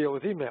and to deal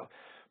with email.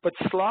 But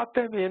slot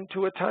them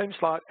into a time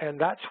slot, and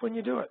that's when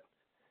you do it.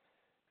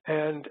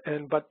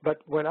 But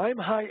when I'm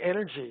high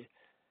energy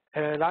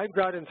and I've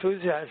got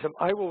enthusiasm,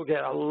 I will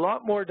get a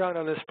lot more done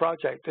on this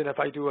project than if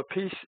I do a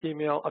piece,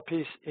 email, a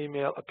piece,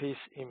 email, a piece,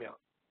 email.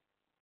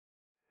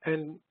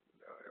 And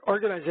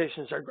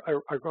organizations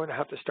are going to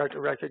have to start to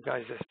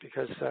recognize this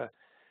because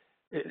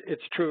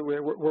it's true.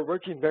 We're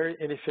working very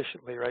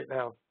inefficiently right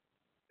now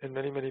in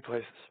many, many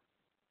places.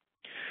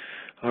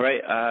 All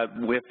right.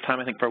 We have time,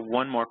 I think, for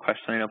one more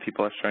question. I know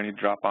people are starting to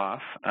drop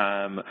off.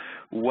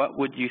 What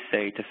would you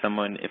say to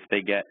someone if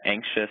they get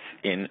anxious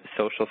in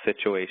social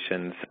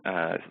situations,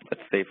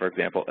 let's say, for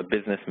example, a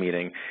business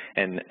meeting,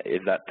 and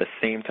is that the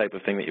same type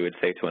of thing that you would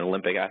say to an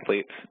Olympic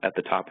athlete at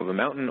the top of a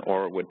mountain,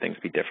 or would things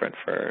be different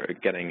for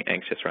getting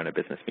anxious around a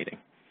business meeting?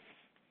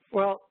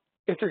 Well,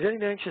 if they're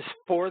getting anxious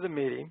for the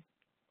meeting,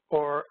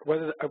 or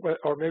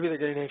maybe they're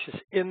getting anxious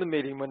in the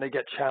meeting when they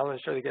get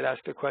challenged or they get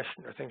asked a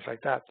question or things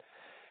like that.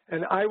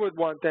 And I would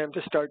want them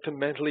to start to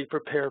mentally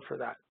prepare for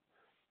that.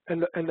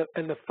 And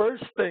the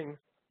first thing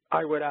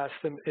I would ask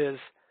them is,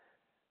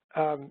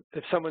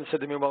 if someone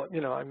said to me, well,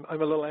 you know, I'm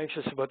a little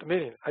anxious about the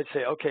meeting, I'd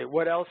say, okay,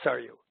 what else are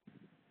you?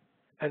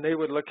 And they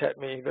would look at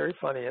me very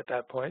funny at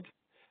that point.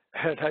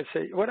 And I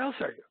say, what else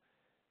are you?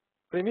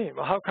 What do you mean?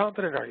 Well, how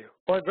confident are you?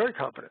 Well, I'm very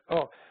confident.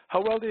 Oh,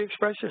 how well do you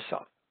express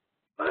yourself?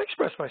 I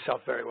express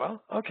myself very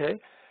well. Okay.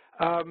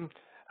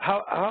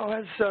 How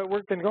has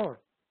work been going?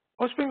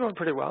 Oh, it's been going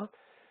pretty well.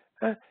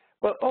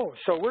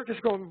 So work is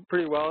going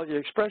pretty well. You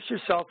express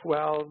yourself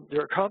well.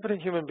 You're a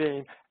confident human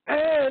being,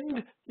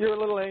 and you're a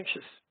little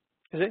anxious.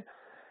 You see?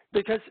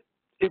 Because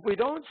if we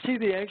don't see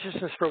the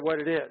anxiousness for what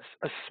it is,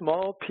 a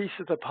small piece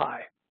of the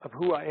pie of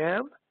who I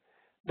am,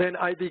 then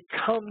I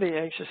become the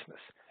anxiousness.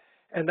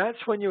 And that's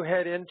when you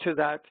head into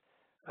that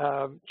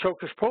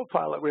choker's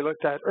profile that we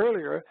looked at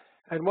earlier.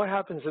 And what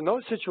happens in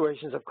those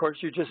situations, of course,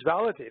 you just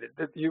validate it.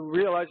 That you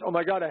realize, oh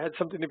my God, I had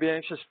something to be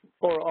anxious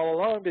for all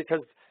along, because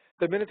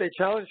the minute they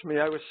challenged me,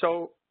 I was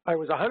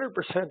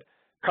 100%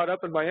 caught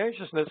up in my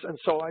anxiousness, and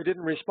so I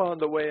didn't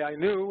respond the way I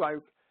knew.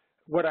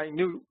 What I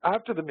knew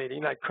after the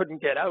meeting, I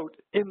couldn't get out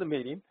in the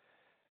meeting,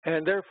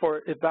 and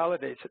therefore it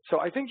validates it. So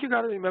I think you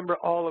got to remember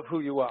all of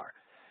who you are.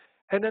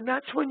 And then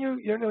that's when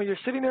you're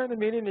sitting there in the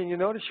meeting and you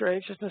notice your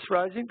anxiousness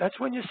rising. That's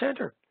when you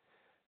center.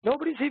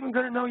 Nobody's even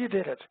going to know you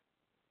did it.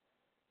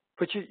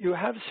 But you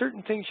have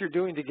certain things you're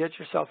doing to get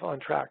yourself on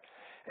track.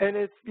 And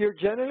if you're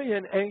generally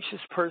an anxious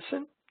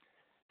person,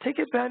 take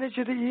advantage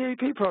of the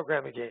EAP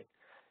program again.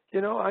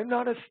 I'm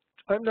not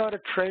a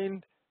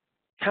trained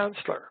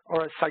counselor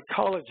or a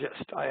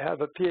psychologist. I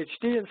have a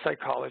PhD in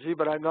psychology,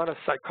 but I'm not a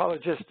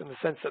psychologist in the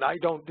sense that I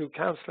don't do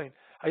counseling.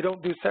 I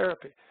don't do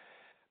therapy.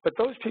 But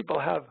those people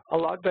have a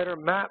lot better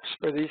maps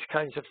for these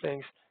kinds of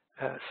things,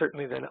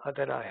 certainly than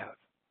I have.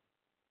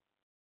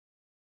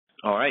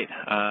 All right.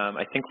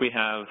 I think we've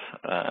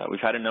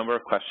had a number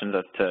of questions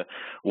as to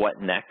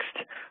what next.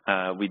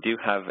 We do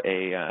have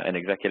an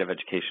executive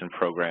education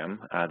program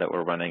that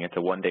we're running. It's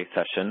a one-day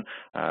session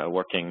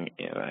working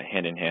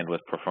hand in hand with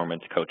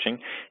performance coaching,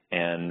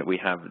 and we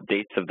have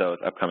dates of those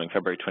upcoming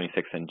February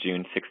 26th and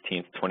June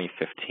 16th,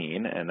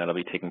 2015, and that'll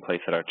be taking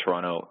place at our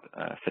Toronto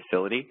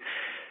facility.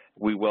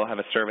 We will have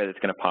a survey that's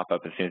going to pop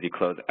up as soon as you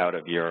close out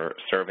of your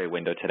survey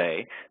window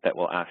today that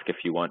will ask if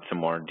you want some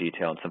more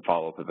detail and some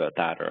follow-up about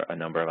that or a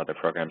number of other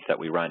programs that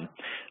we run.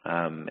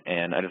 And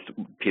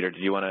Peter,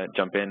 did you want to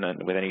jump in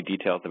with any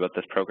details about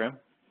this program?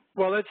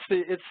 Well, it's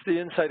the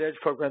Inside Edge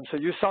program. So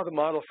you saw the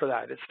model for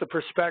that. It's the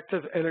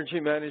perspective, energy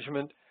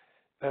management,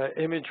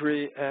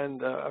 imagery,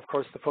 and of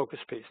course the focus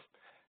piece.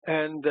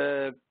 And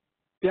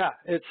yeah,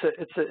 it's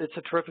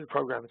a terrific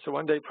program. It's a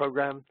one-day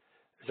program.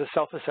 It's a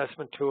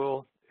self-assessment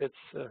tool.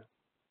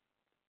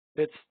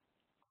 It's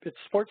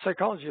sports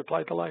psychology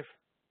applied to life.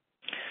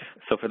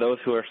 So for those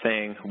who are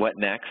saying, what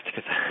next?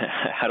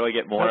 How do I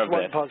get more of this?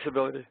 That's one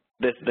possibility.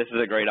 This is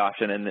a great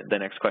option. And the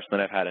next question that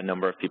I've had a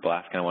number of people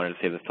ask, and I wanted to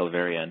save this till the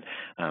very end,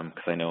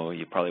 because I know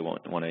you probably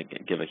won't want to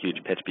give a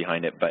huge pitch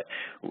behind it, but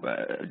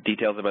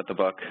details about the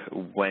book.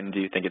 When do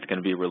you think it's going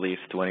to be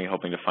released? When are you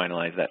hoping to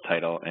finalize that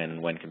title?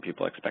 And when can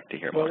people expect to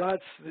hear more?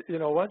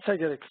 Well, once I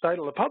get a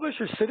title, the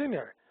publisher's sitting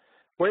there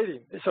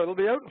waiting. So it'll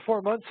be out in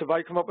 4 months if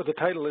I come up with a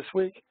title this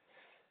week.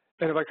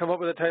 And if I come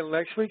up with a title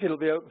next week, it'll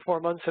be out in 4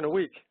 months and a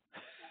week.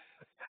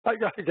 I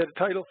got to get a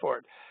title for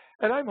it.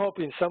 And I'm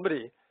hoping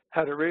somebody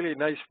had a really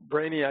nice,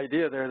 brainy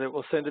idea there that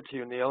will send it to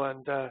you, Neil,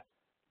 and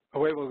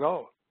away we'll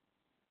go.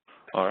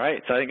 All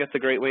right. So I think that's a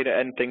great way to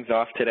end things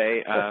off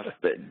today.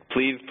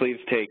 Please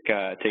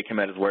take him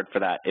at his word for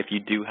that. If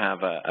you do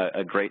have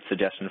a great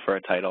suggestion for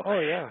a title. Oh,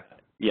 yeah.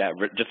 Yeah,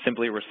 just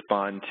simply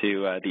respond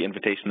to the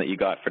invitation that you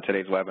got for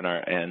today's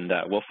webinar, and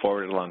we'll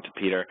forward it along to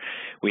Peter.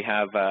 We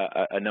have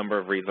a number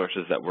of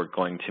resources that we're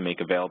going to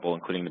make available,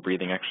 including the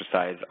breathing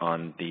exercise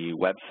on the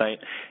website,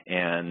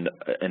 and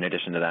in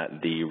addition to that,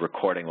 the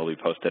recording will be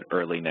posted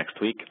early next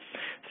week.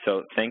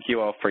 So thank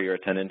you all for your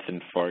attendance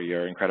and for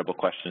your incredible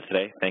questions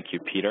today. Thank you,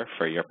 Peter,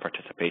 for your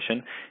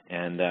participation,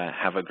 and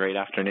have a great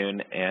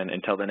afternoon. And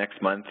until the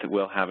next month,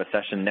 we'll have a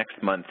session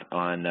next month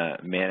on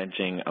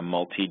managing a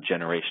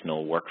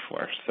multi-generational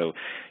workforce. So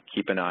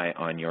keep an eye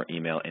on your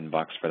email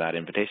inbox for that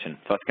invitation.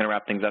 So that's going to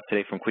wrap things up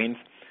today from Queens.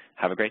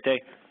 Have a great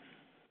day.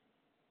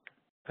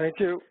 Thank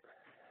you.